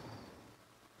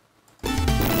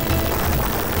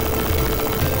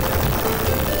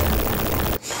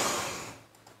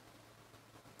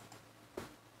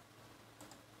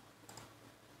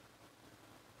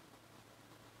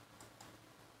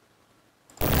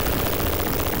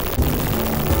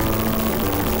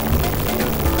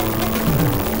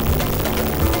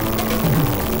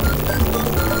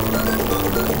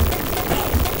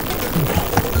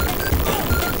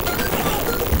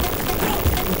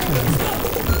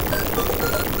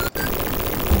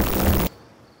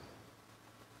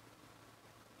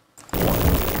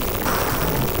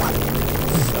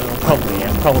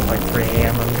 Probably like 3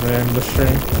 AM I'm gonna end the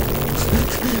stream.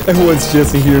 And once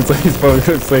Jesse hears like he's probably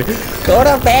gonna say, go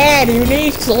to bed, you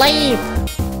need sleep!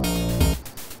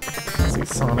 see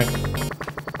Sonic.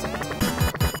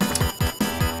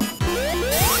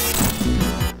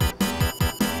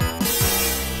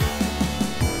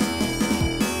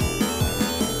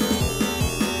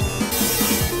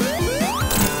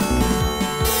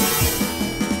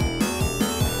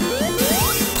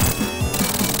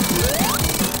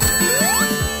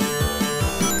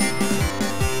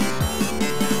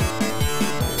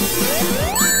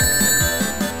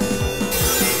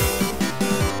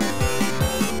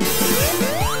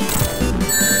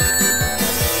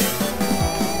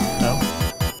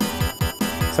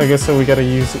 So I guess so we gotta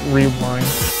use rewind.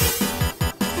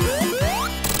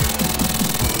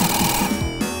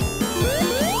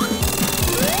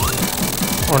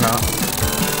 Or not.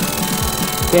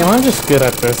 Damn, I'm just good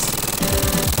at this.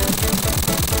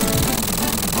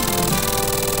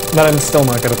 But I'm still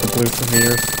not good at the blue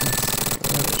severes.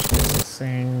 What is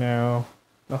saying no?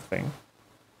 Nothing.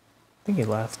 I think he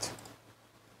left.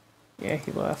 Yeah,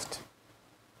 he left.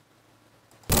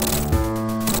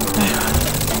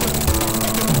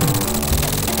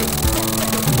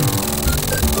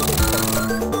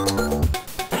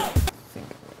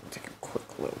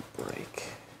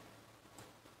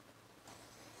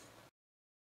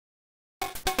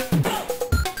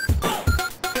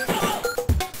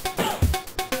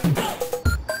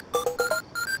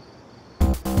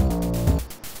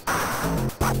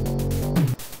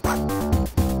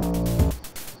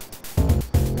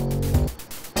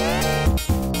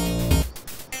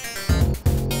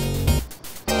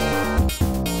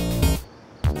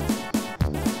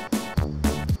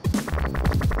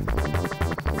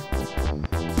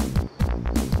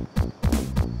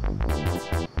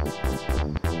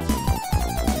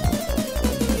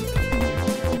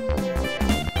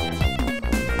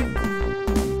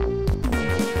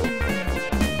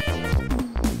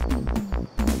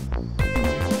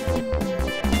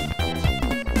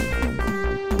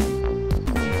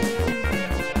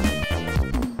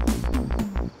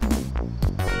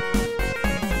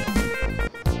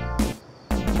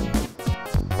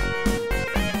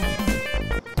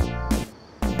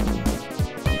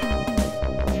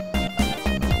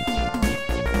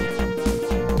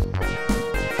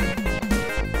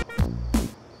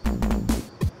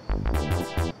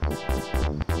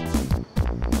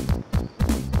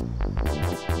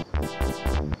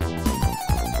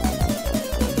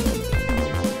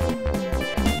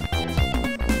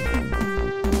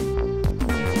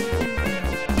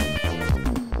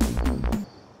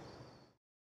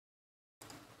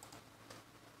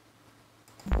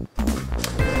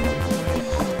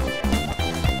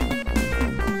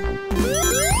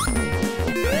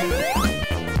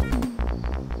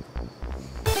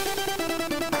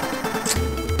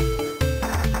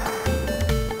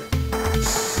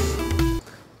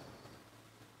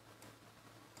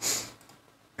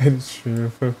 It's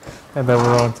true. And then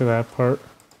we're on to that part.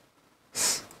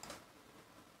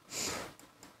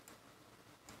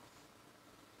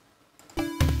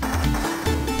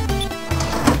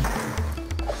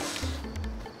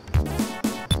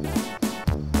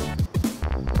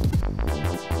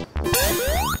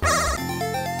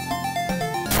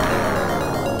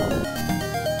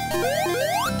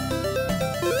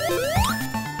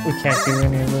 We can't do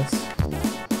any of this.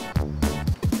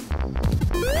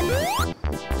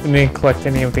 We didn't collect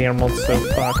any of the emeralds, so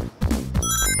fuck.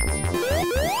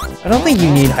 I don't think you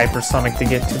need hypersonic to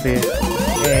get to the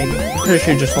egg. I'm pretty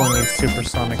sure you just only need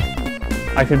supersonic.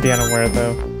 I could be unaware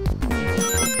though.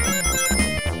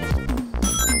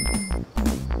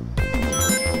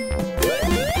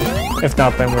 If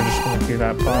not, then we're just gonna do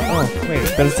that bot. Oh, wait,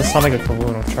 that is the sonic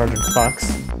equivalent of charging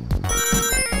Fox.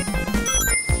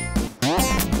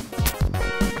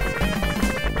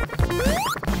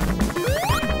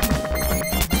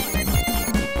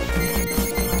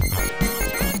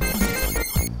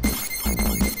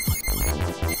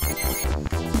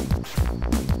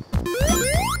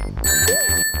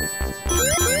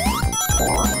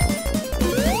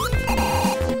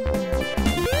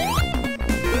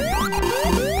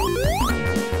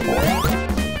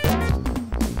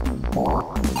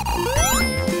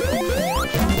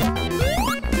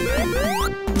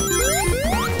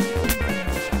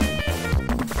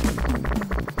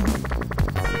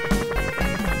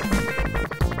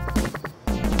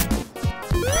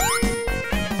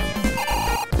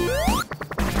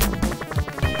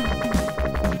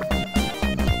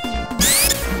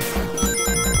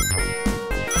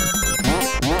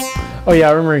 Oh yeah,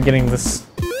 I remember getting this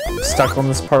stuck on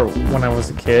this part when I was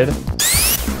a kid. I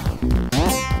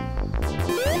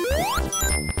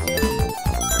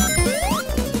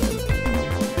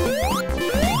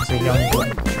was a young boy.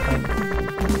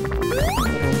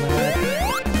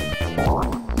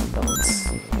 Let's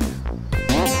see.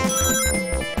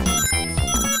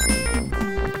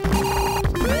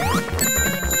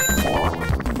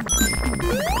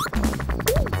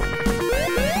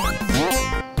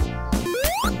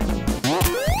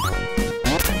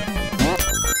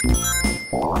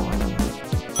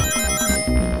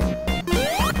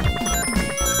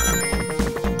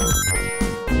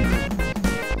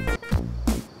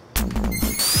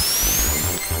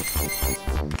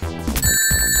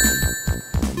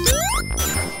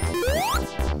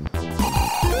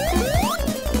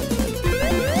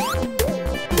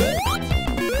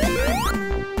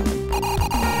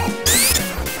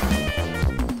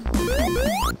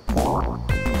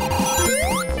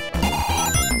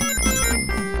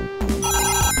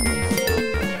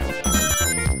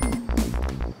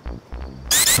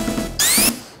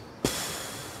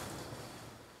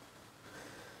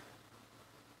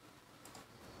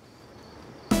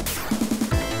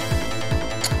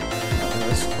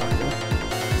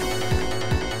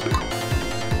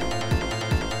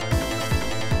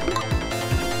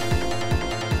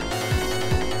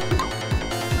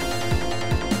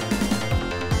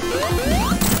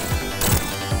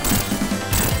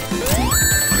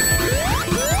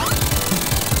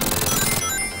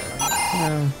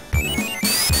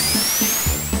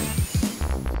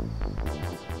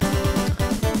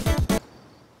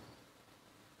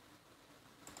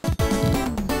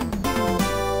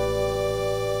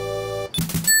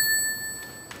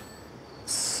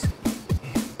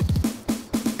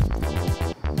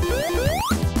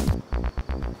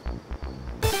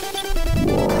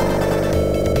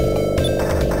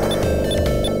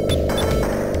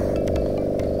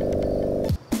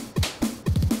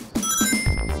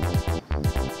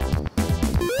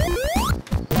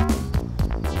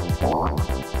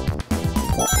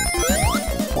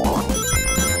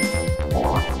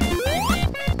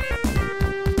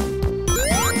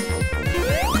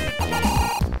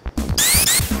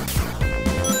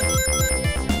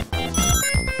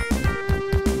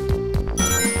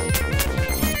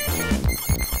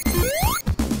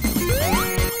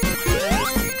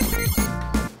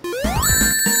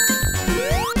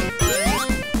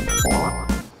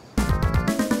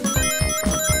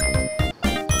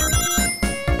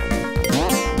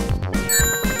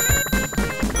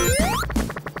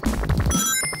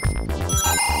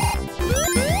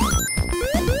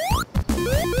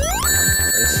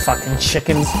 Fucking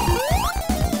chickens.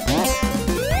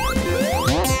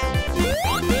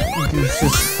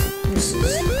 Deuces.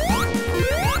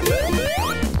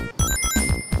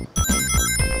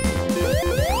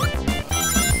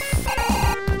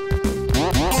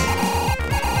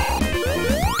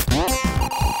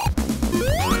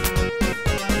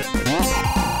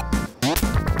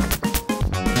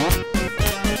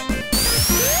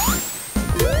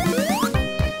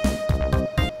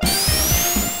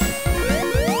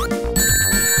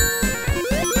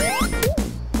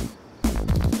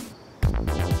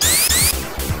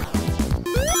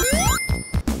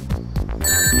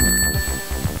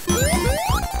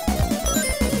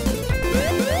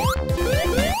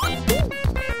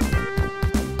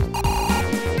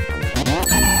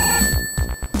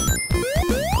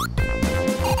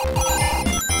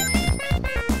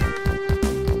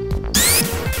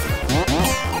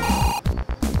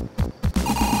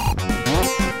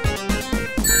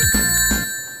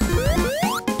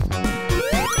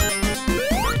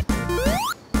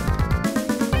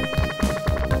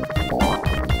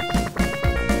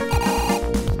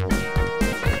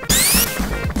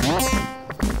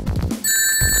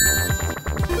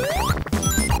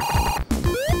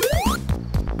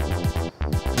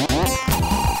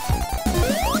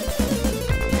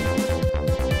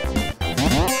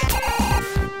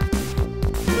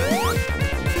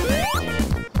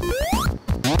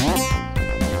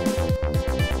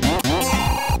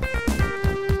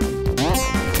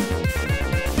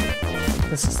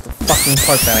 fucking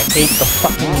part that I hate the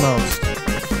fucking most.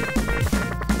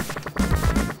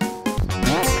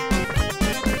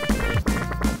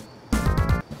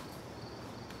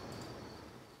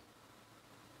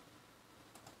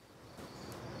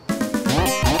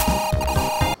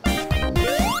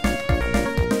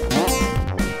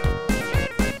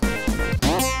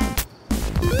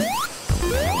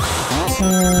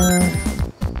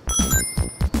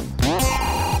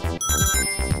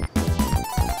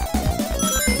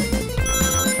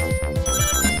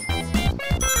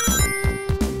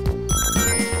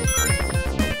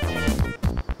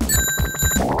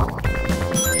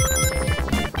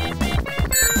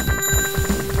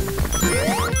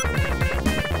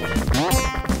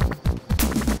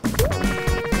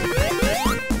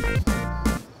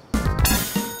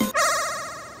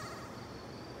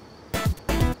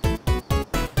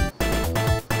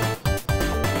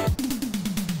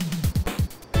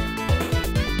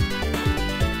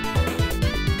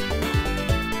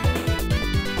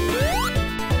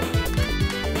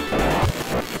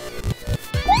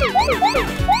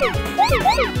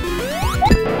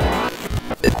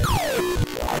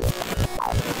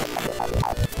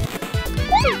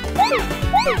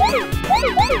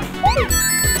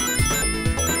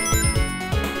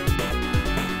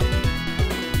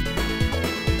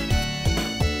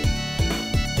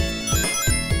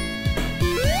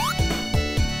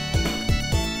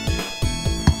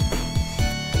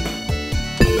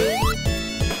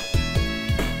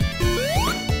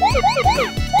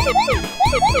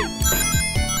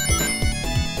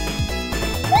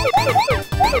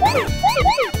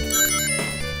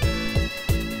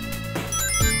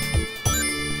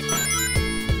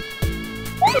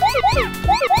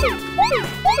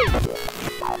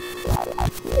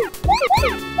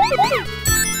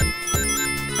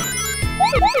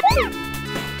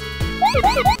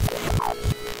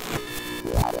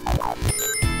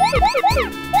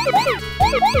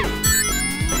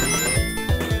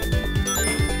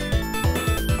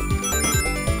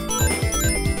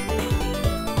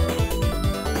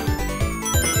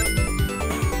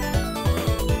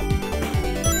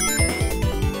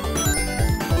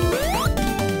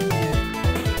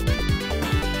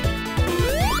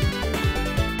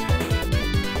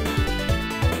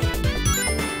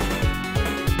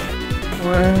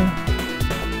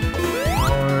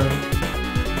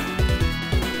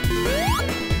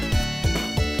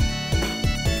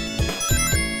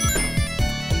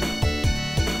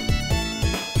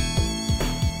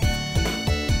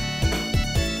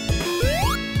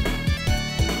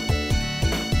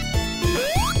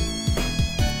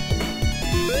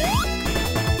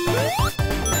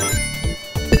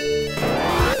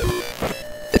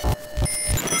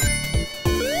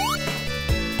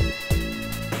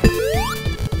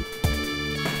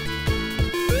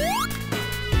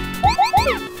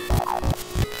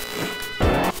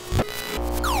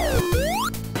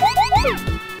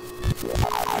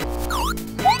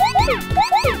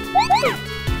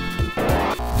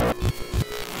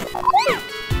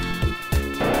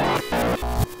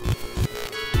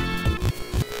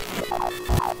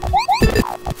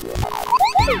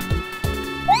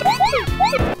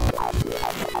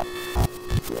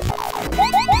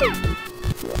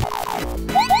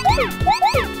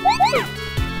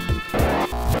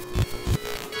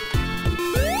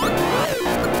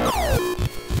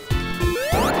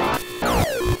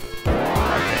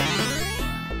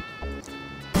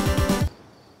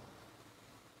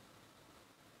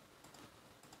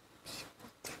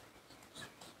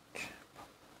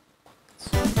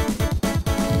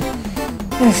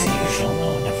 As usual,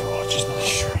 no one ever watches my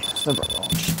streams. Never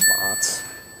watches bots.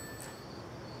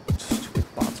 Stupid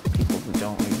bots of people who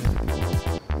don't even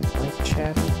like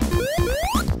chat.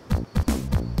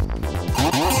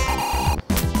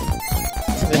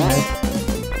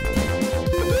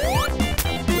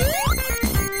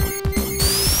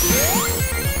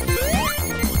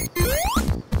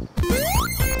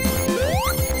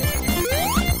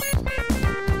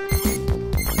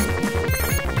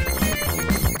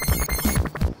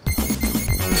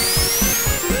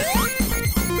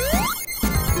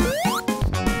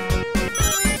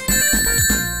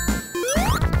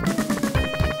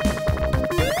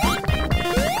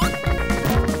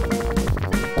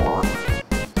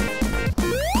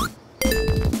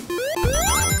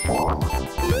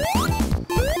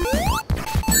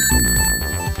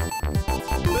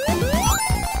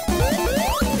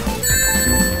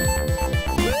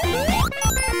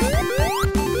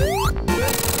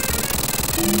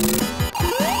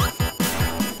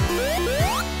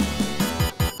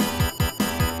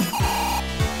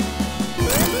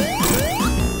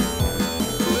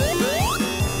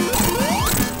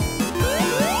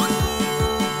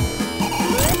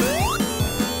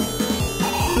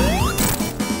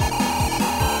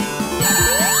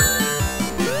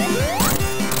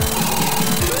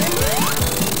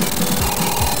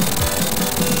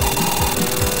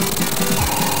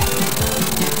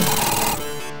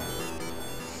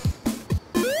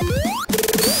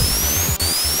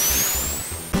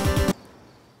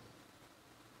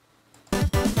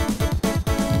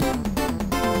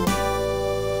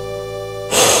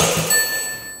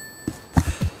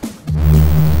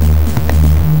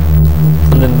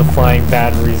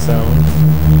 battery zone.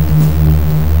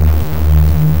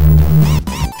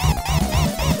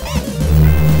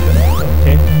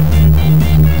 Okay.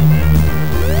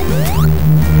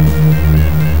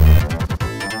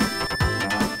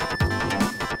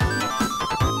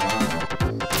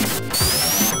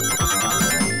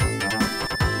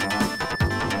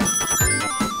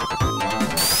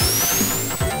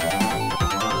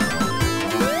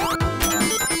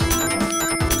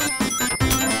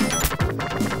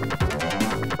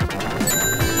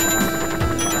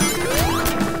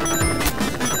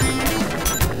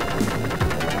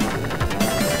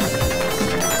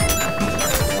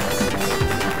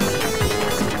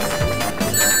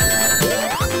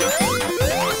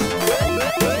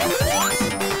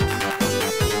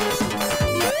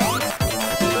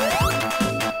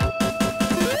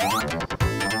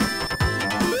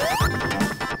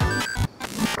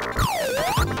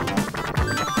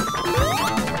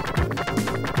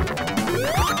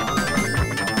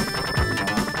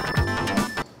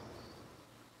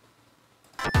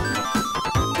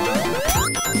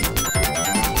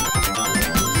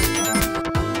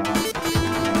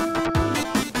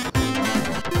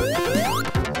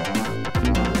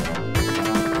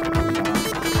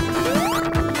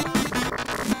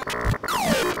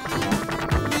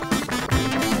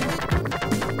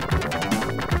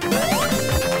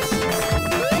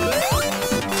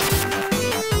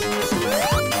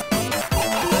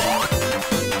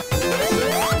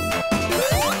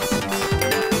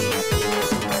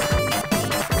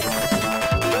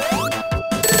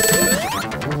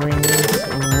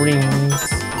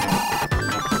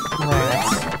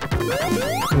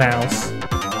 Mouse.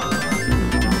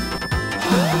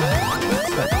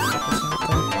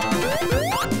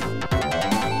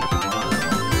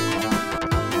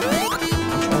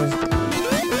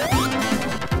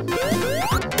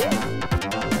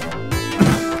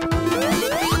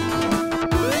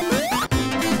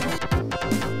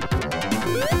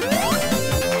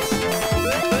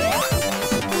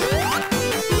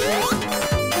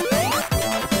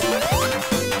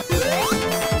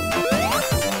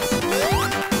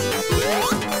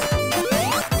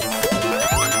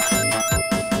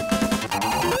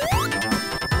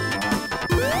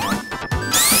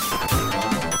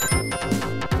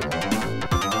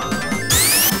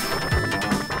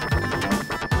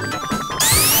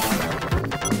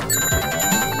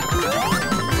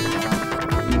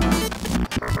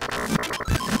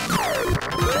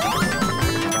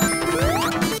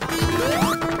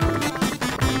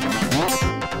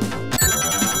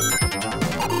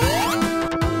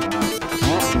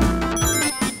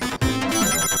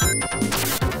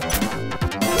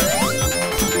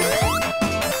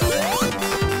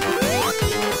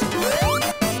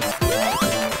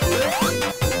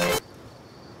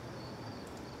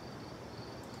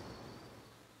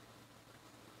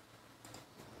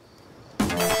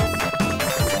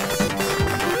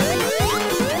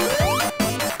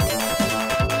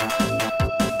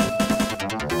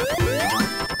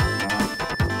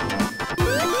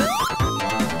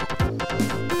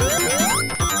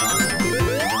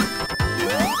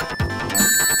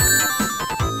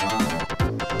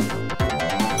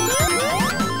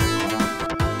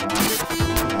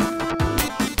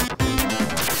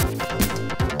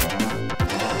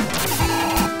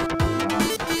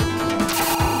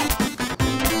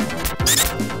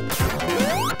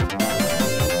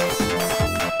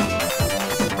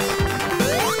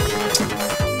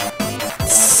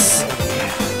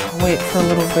 Wait for a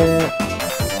little bit.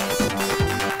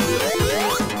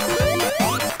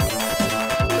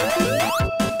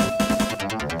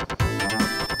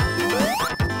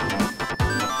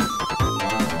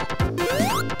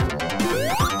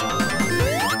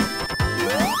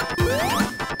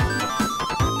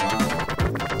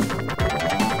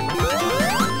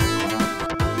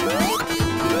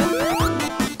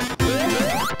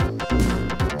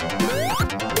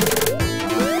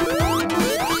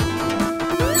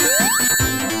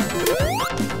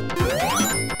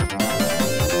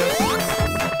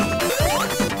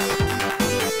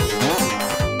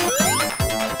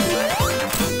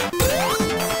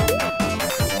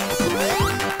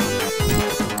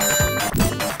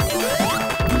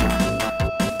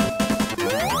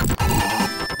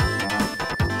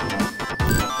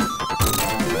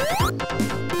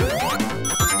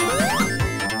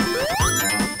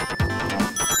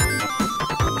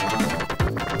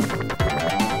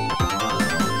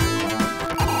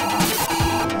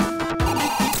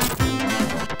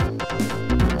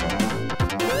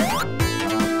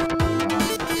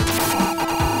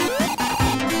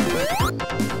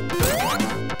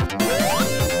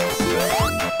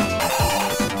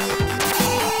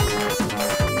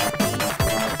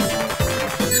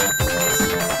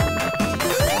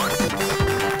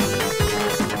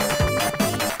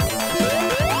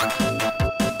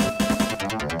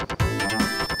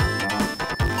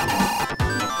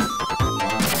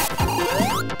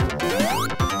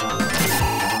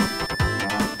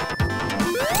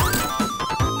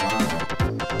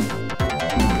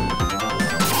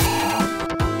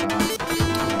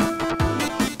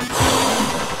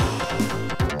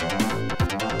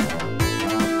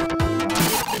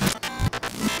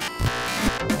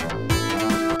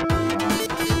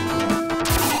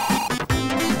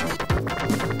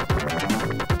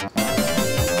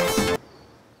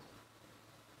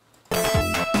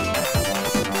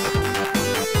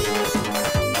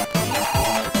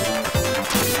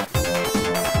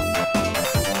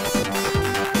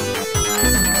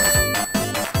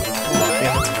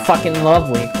 fucking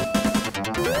lovely.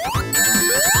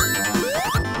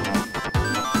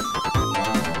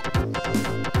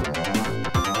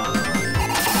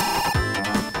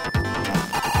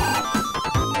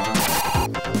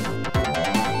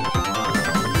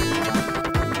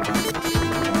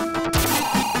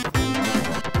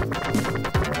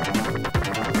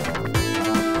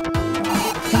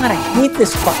 God, I hate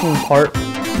this fucking part.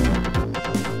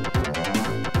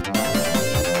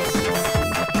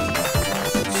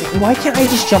 Why can't I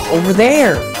just jump over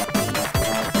there?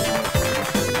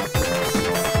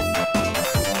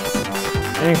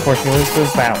 And of course, he always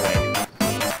goes that way.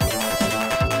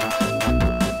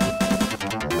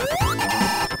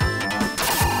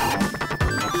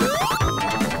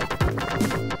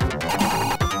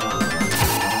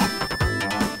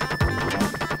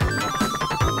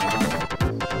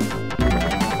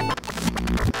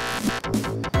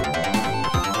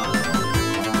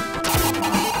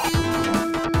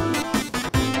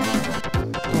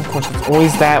 Of course, it's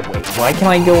always that way. Why can't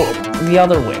I go the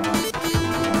other way?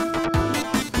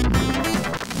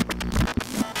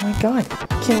 Oh my god,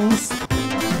 can we...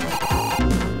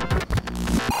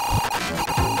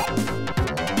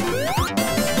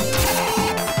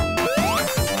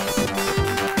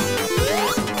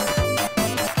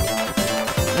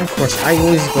 And of course, I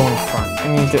always go in front. I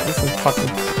mean, this is fucking...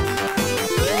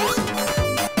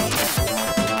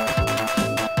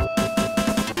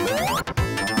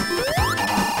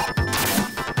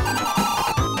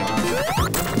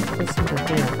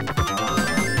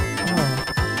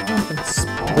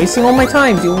 Wasting all my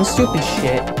time doing stupid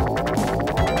shit.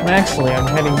 Actually, I'm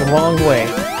heading the wrong way.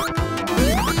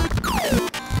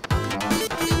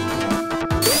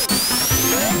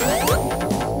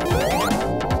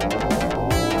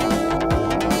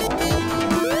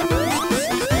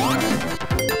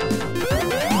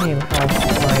 I don't even have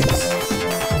flags.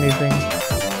 Anything.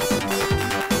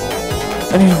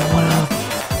 I don't even want to...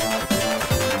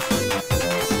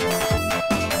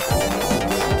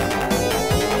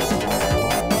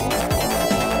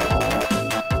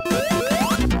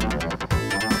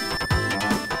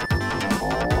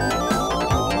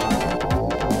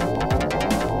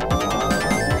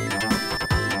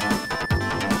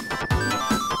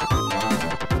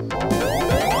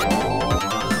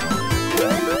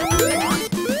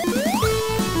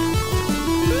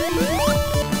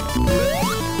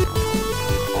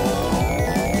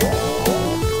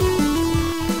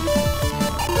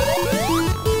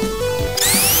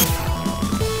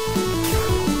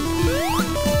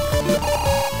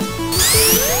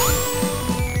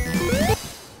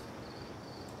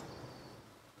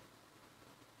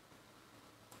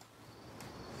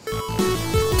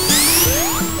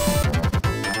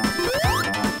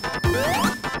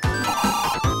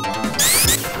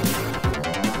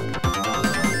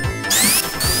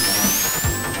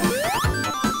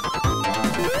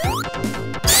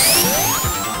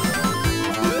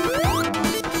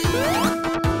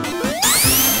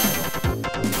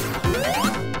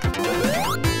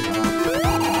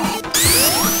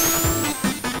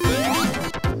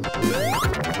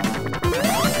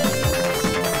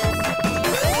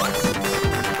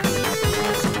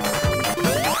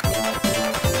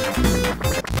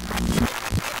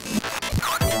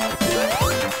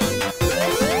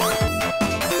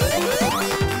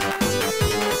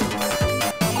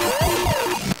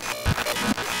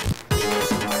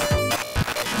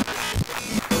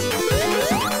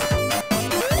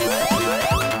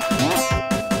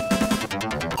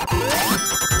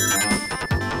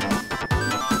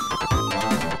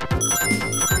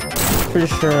 Pretty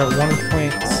sure at one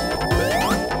point...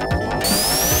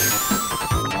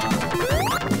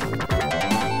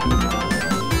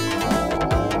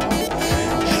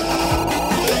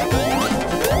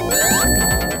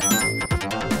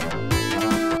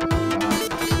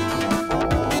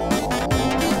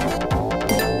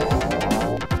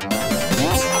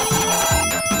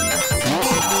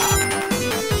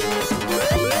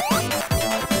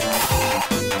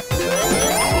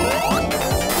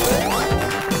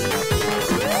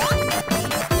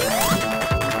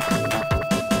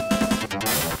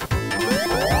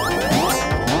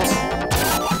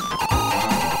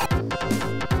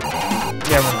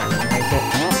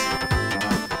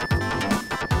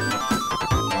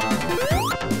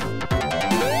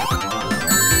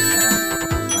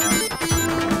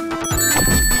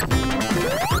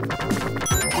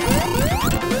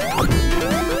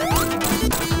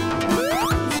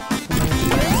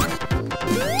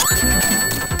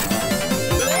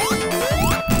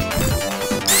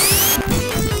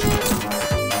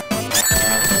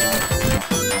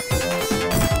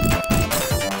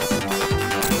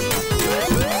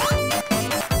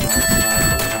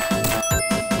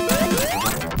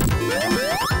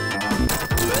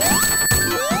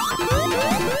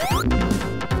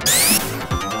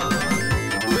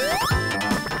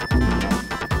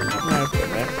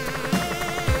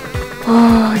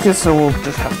 I guess so we'll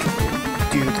just have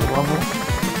to do the level.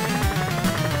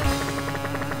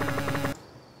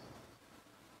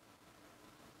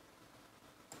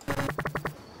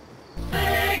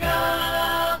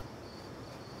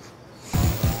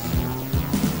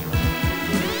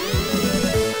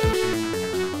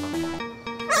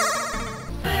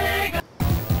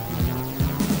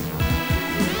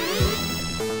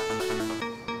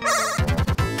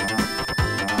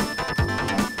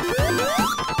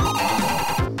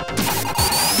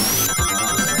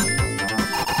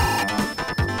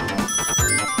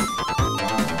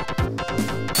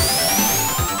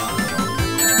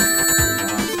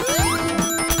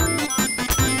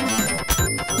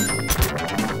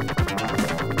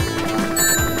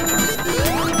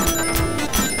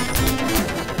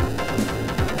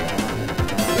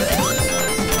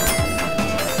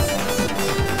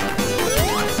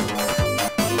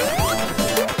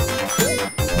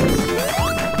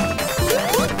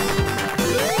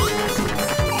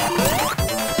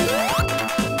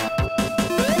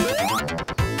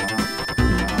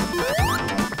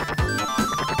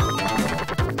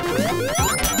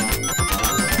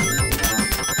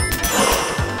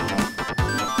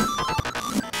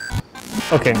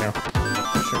 Okay, no.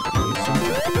 Should be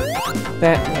using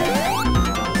that.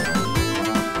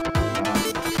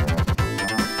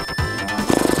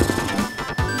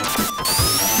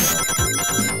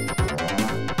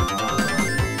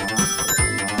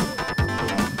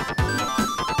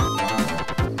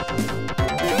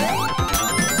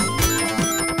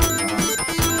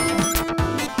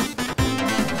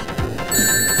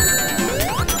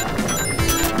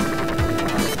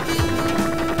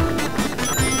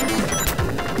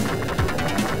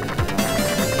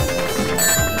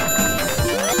 Yeah.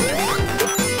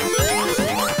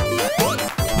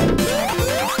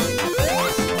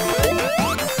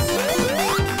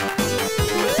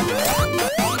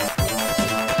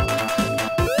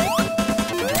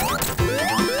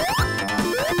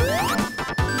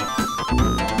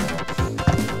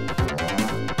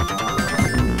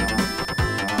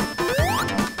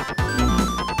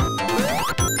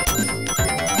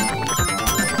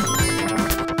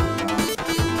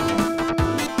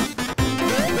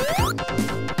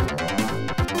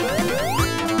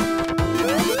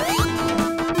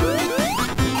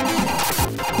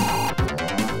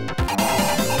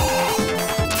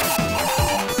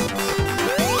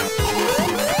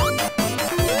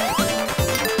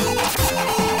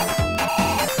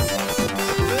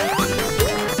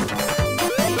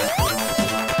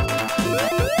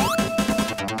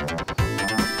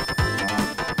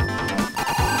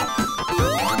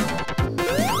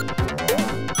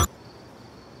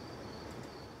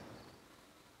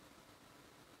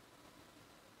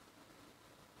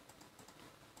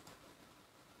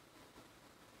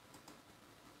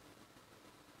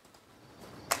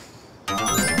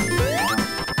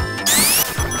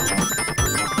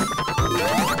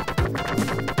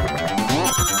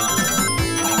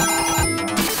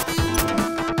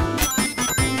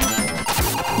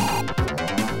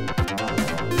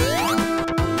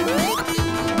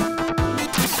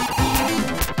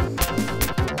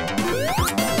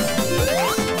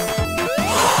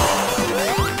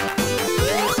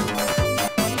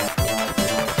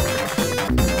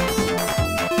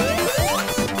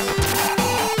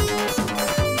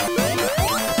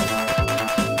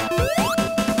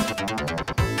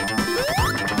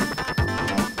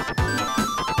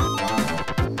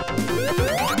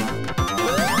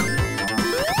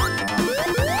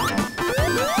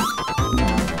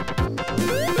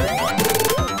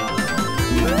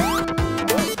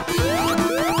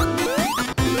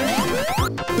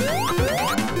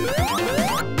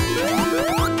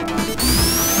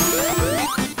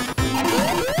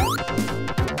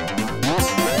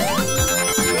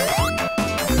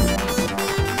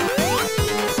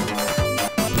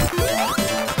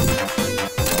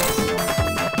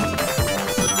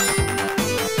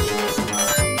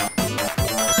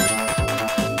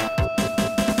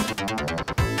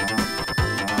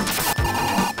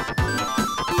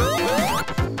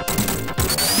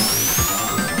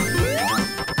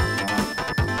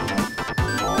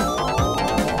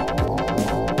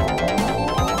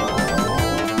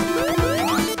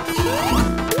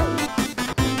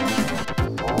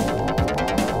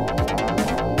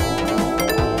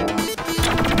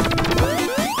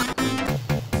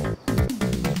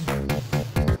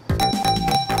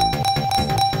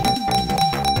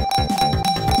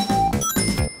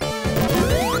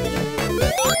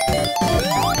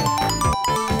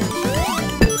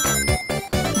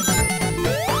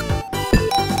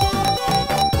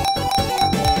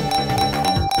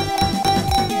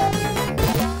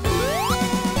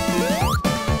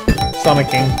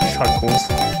 Sonic game chuckles.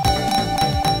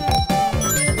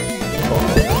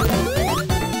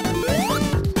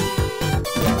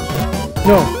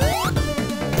 No!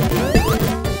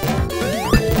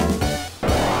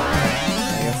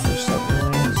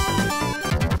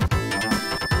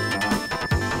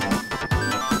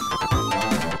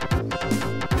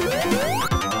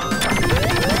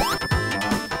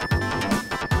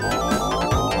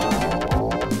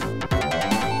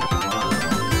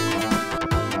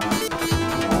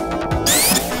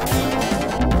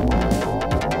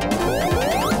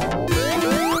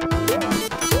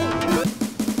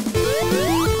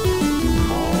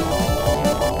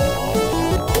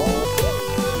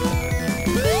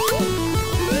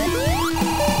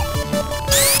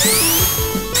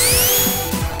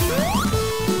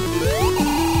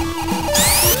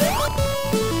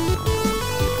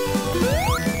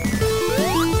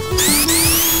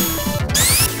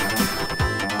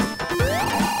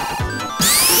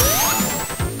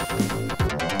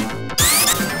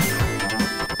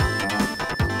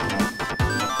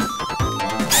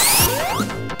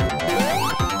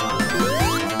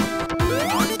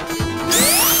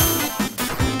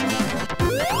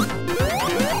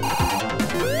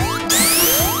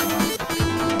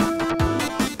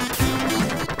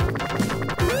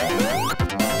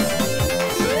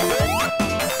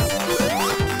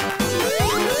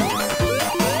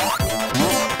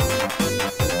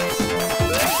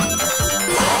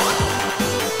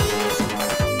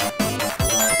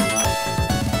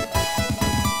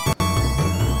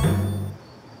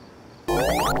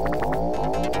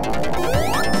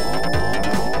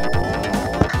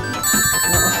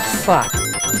 Fuck.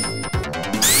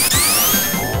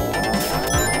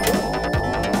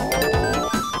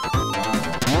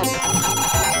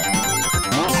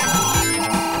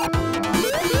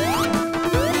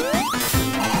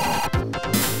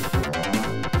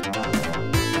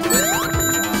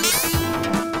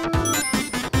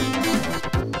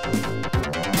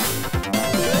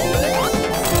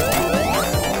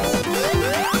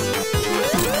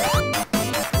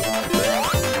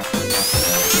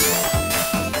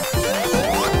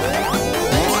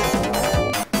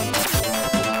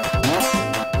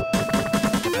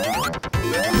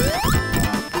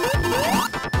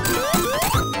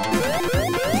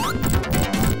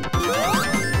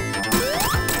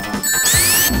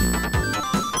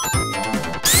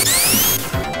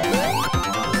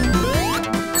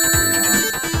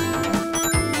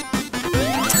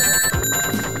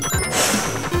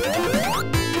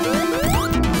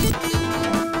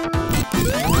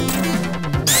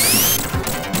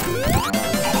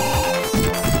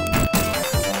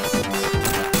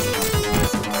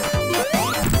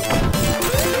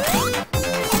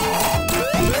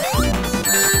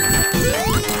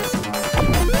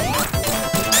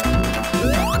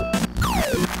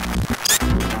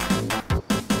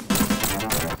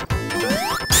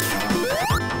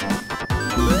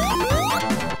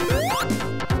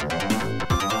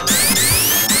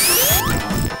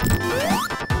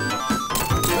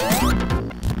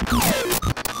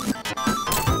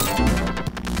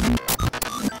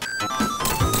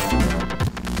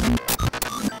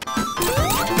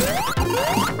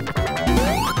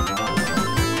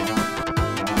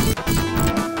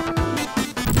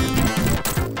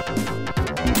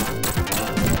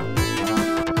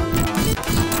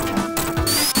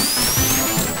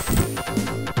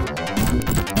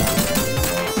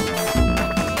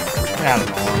 I don't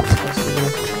know what I'm supposed to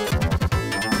do.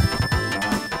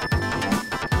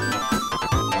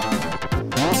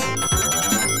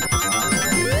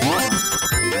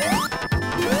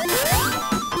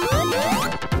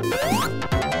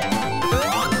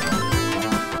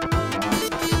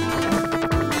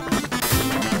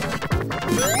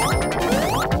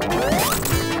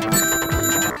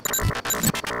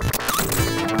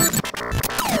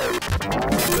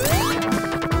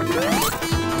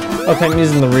 Okay, I'm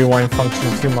using the rewind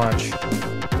function too much.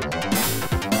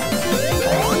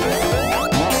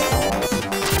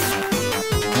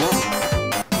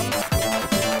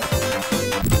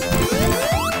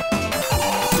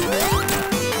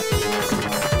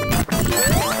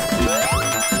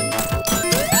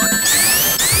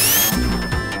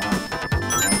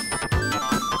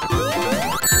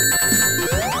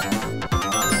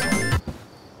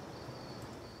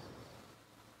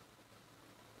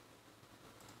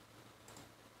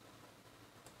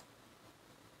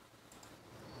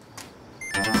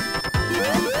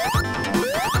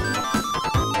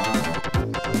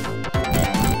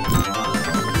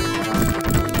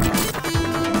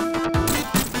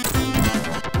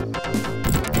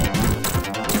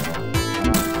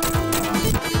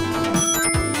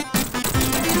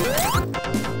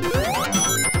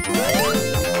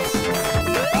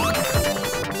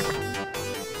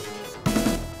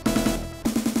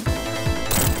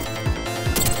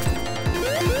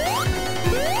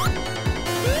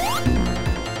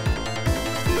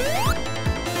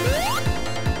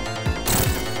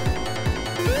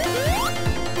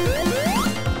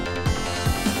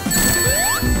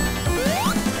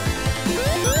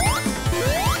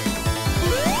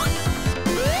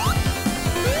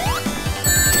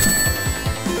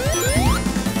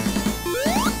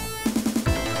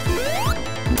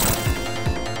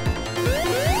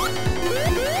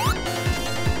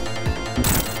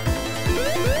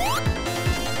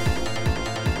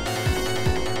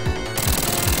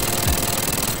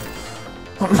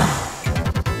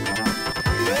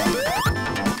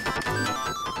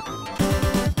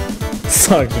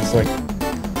 Sonic just like...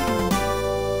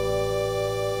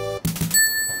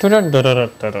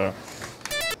 Da-da-da-da-da-da.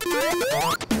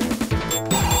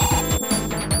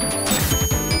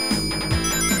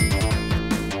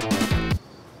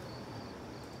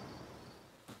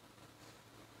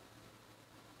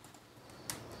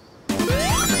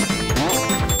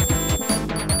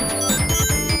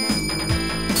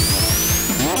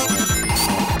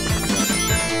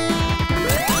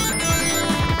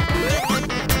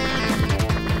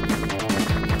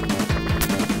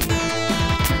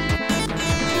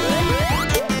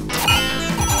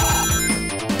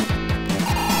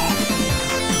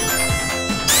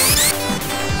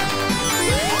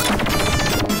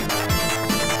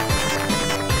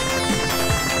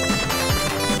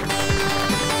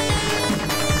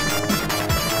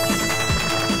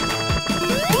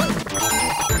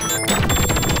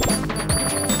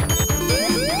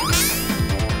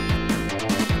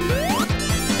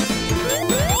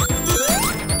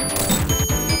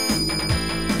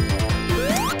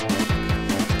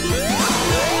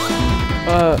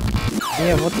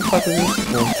 Yeah, what the fuck is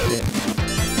this bullshit?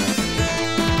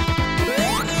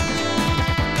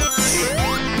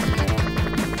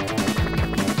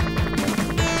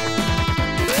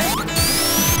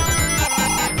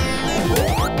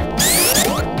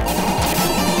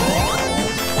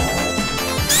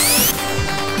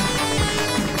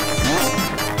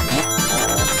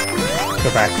 Go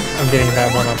back. I'm getting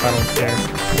that one up, I don't care.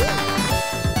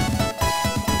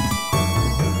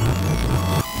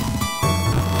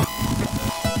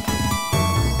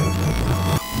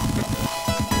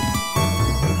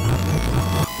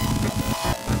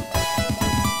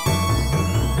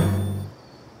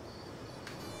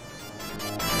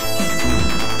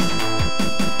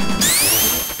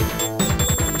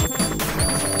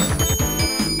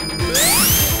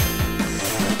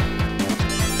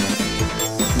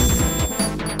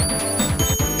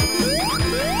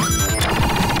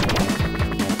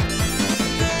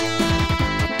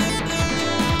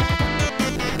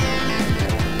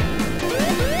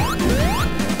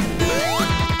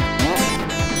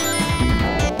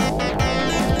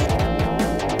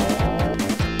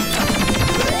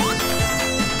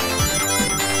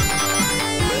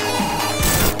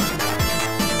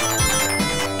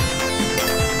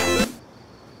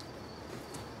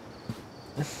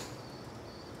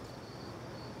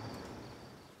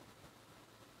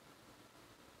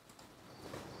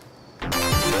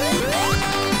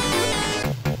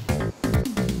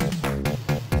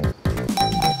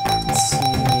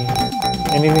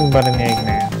 Anything but an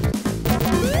Eggman.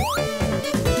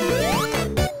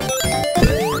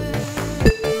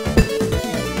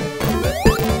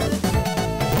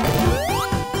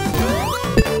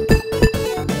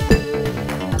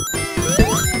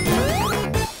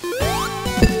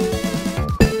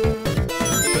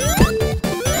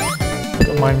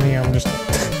 Remind me, I'm just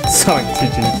Sonic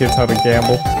teaching kids how to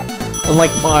gamble.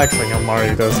 Unlike, well, actually, no,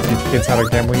 Mario does teach kids how to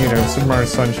gamble. You know, Super Mario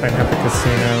Sunshine had the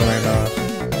casino, and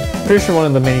pretty sure one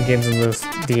of the mini games in those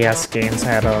DS games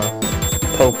had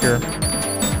poker.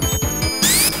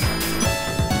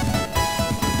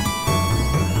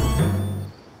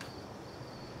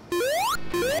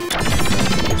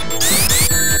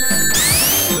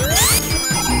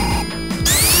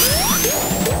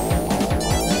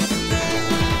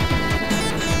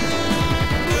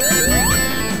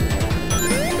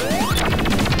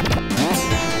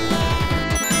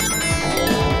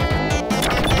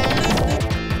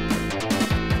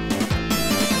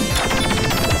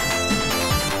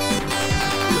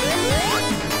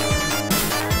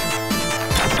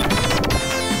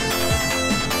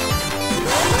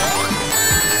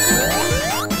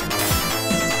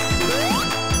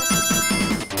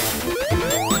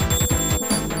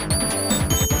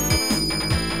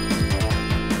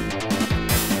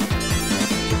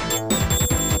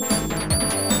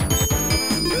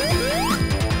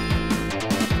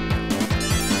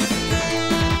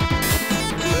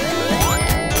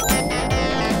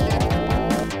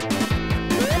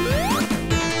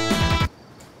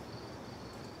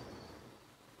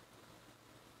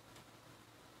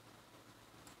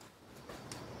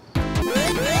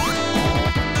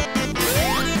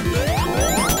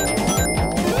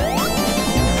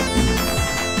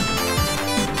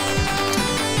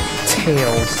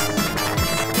 Tails. Is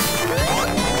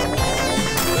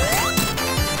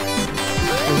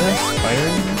that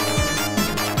Spider-Man?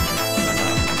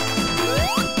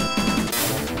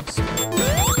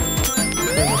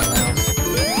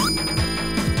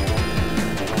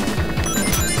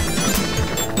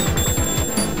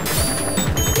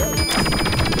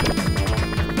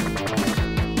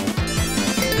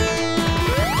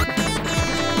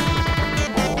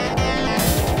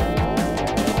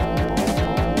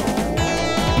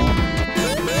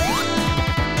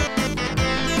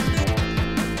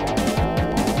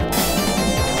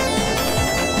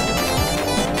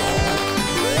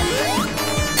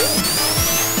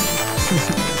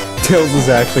 Tails is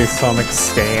actually Sonic's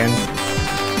stand.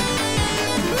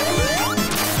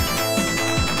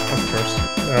 Of course.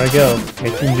 There I go,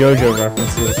 making JoJo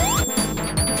references.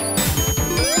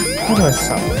 How do I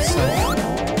stop myself?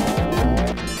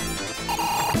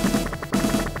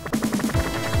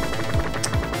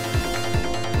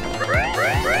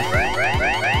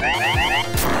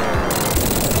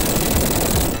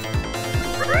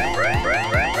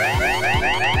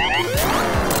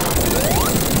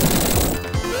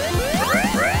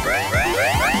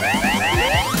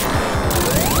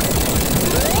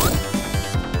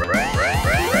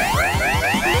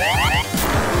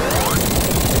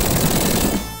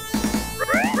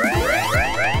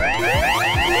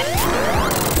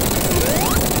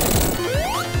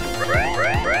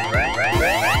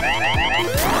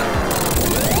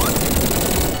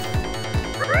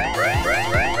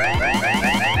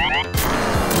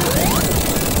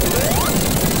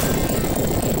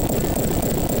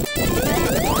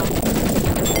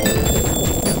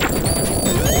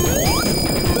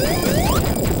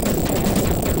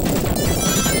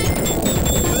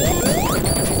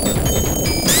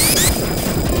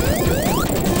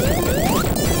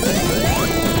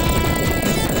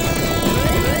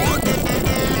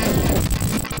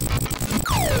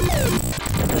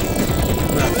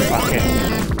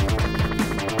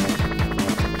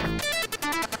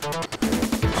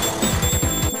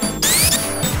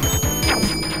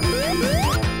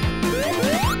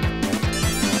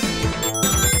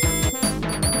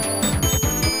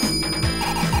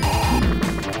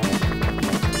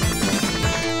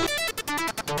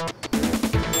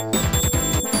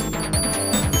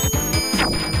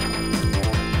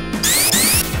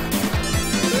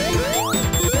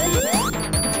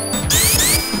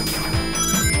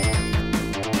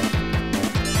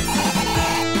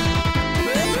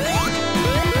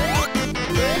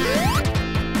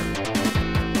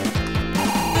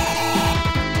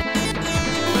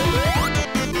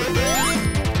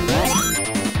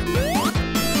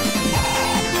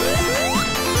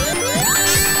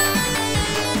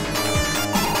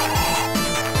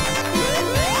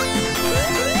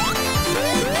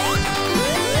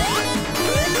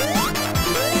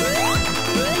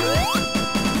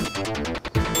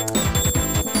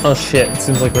 Oh shit, it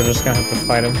seems like we're just gonna have to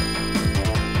fight him.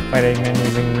 Fighting and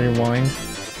using rewind.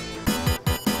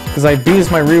 Because I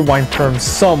abuse my rewind term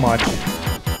so much.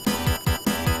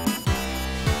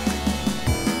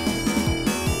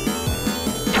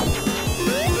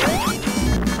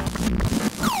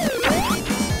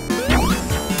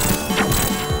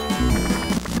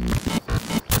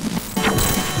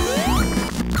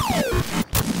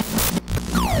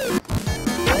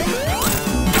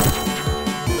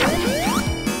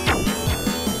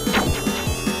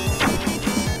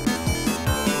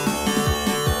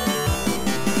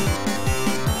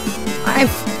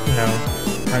 No,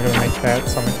 I'm not gonna make that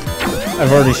something.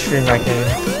 I've already streamed that game.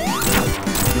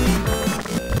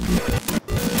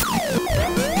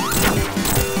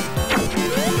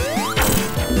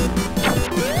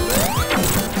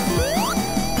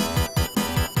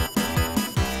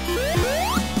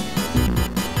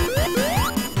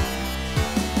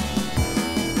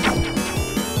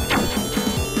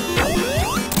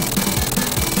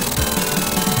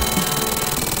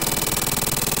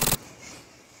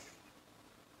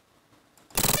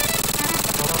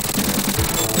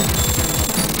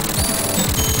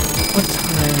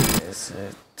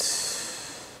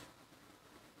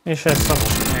 I should have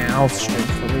something else stream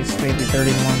for at least maybe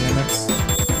 30 more minutes.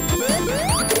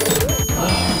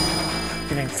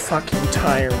 Getting fucking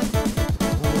tired.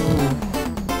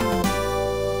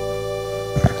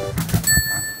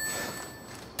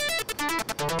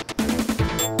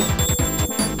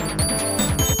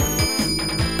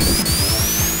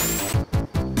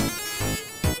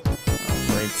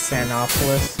 Great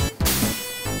Sanopolis.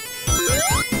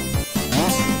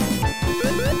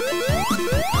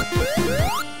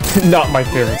 Not my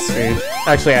favorite stage.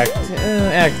 Actually, Act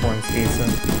 1's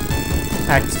decent.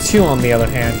 Act 2, on the other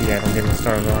hand, yeah, don't get me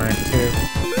started on Act 2.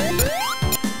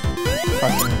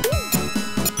 Fucking...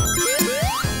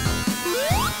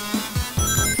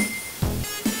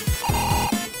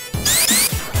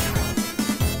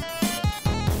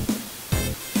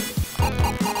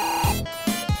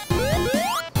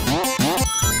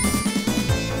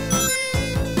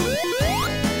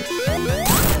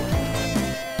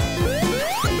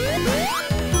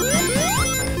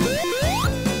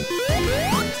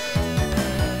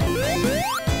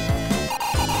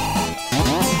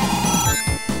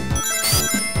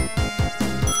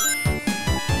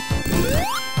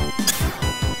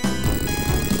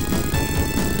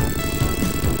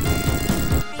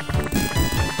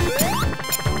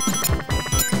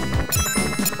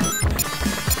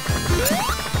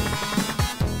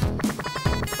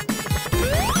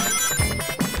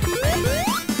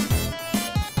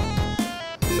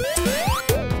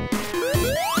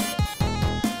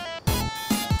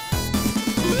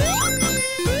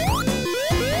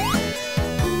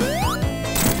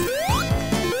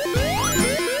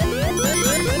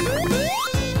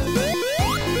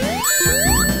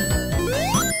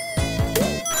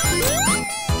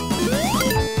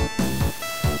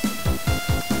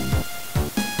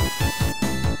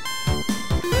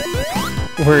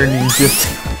 We're in Egypt.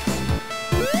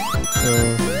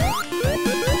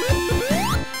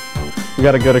 We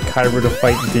gotta go to Cairo to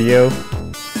fight Dio.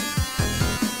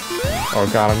 Oh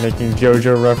god, I'm making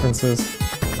JoJo references.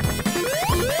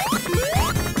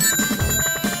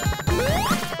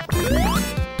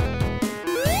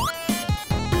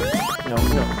 No.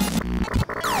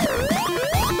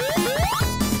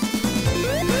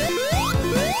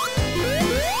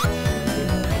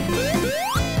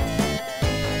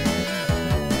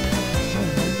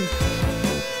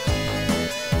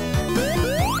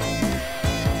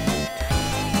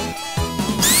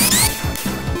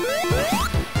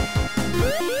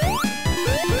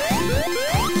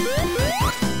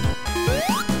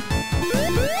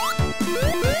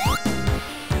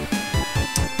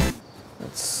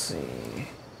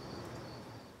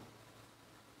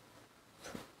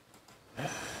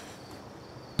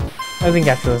 I think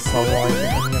after this level, I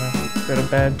think I'm gonna go to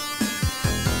bed.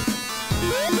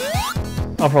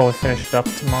 I'll probably finish it up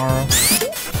tomorrow.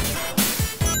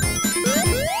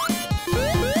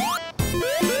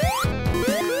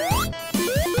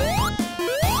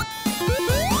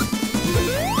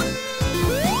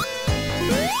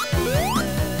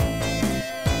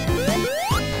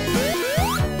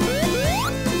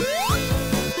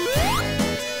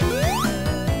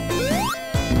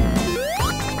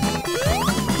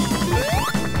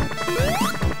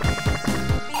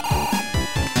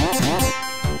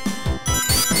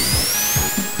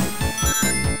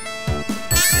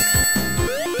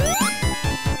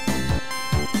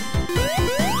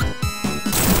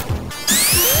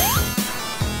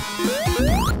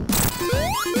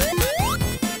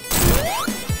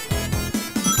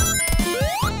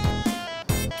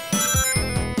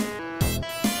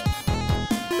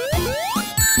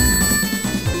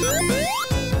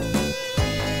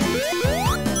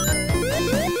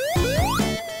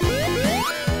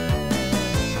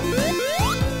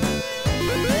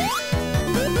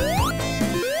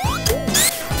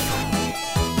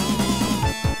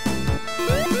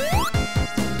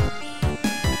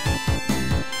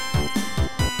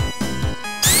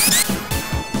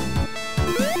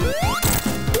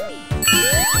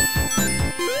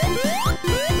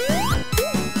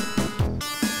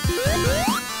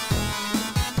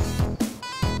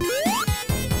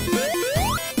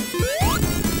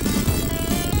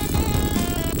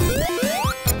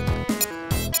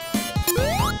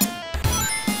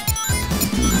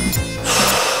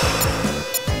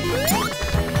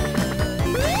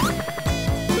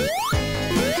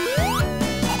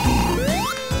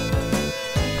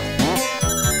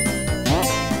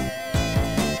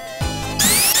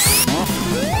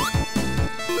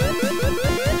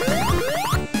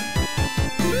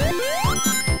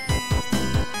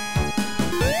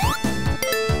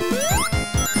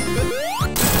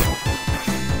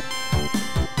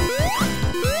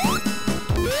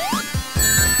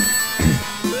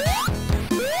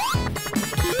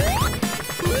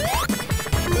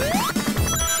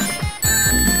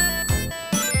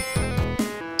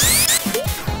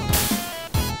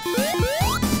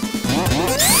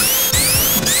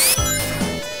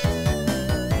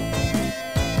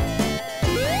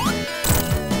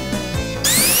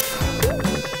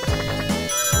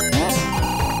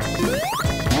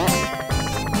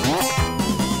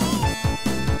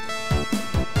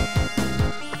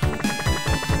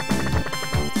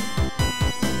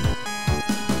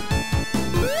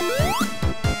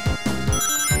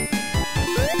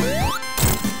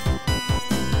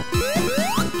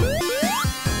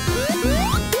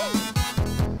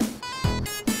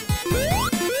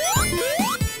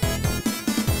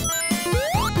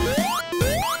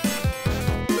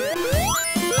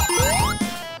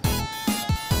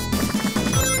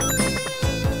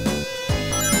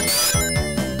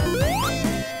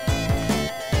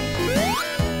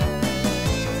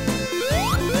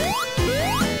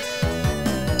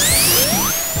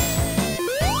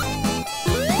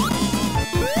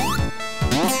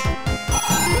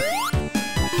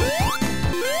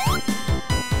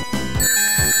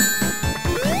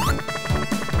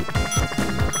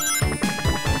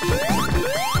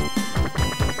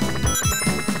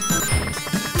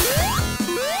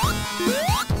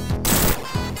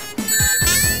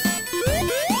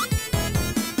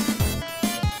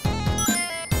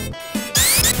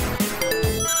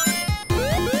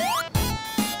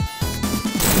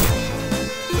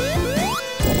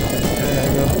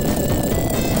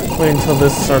 Wait until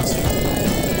this starts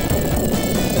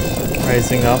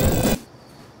rising up.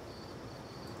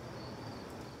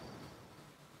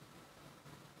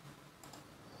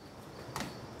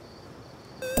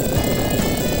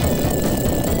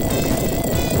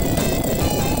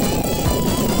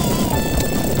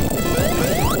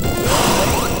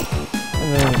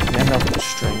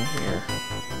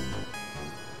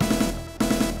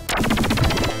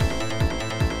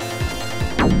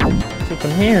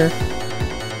 here.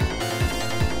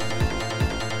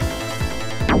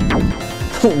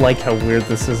 I don't like how weird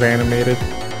this is animated.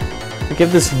 You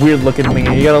get this weird looking thing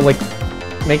and you gotta like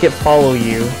make it follow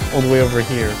you all the way over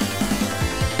here.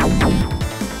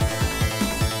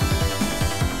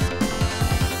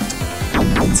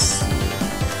 Let's see.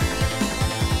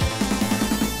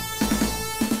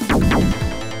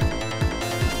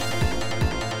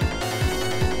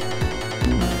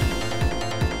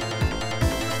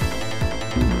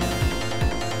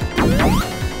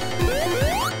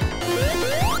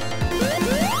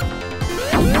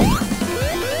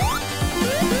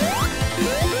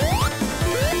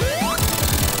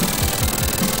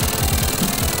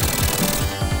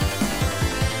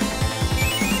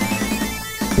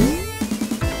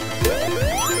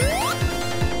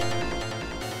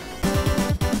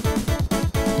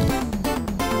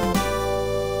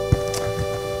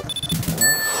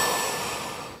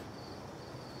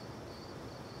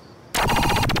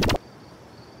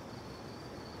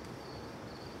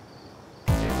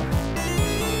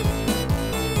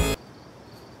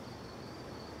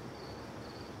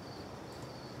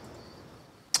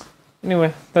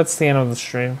 Anyway, that's the end of the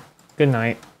stream. Good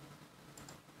night.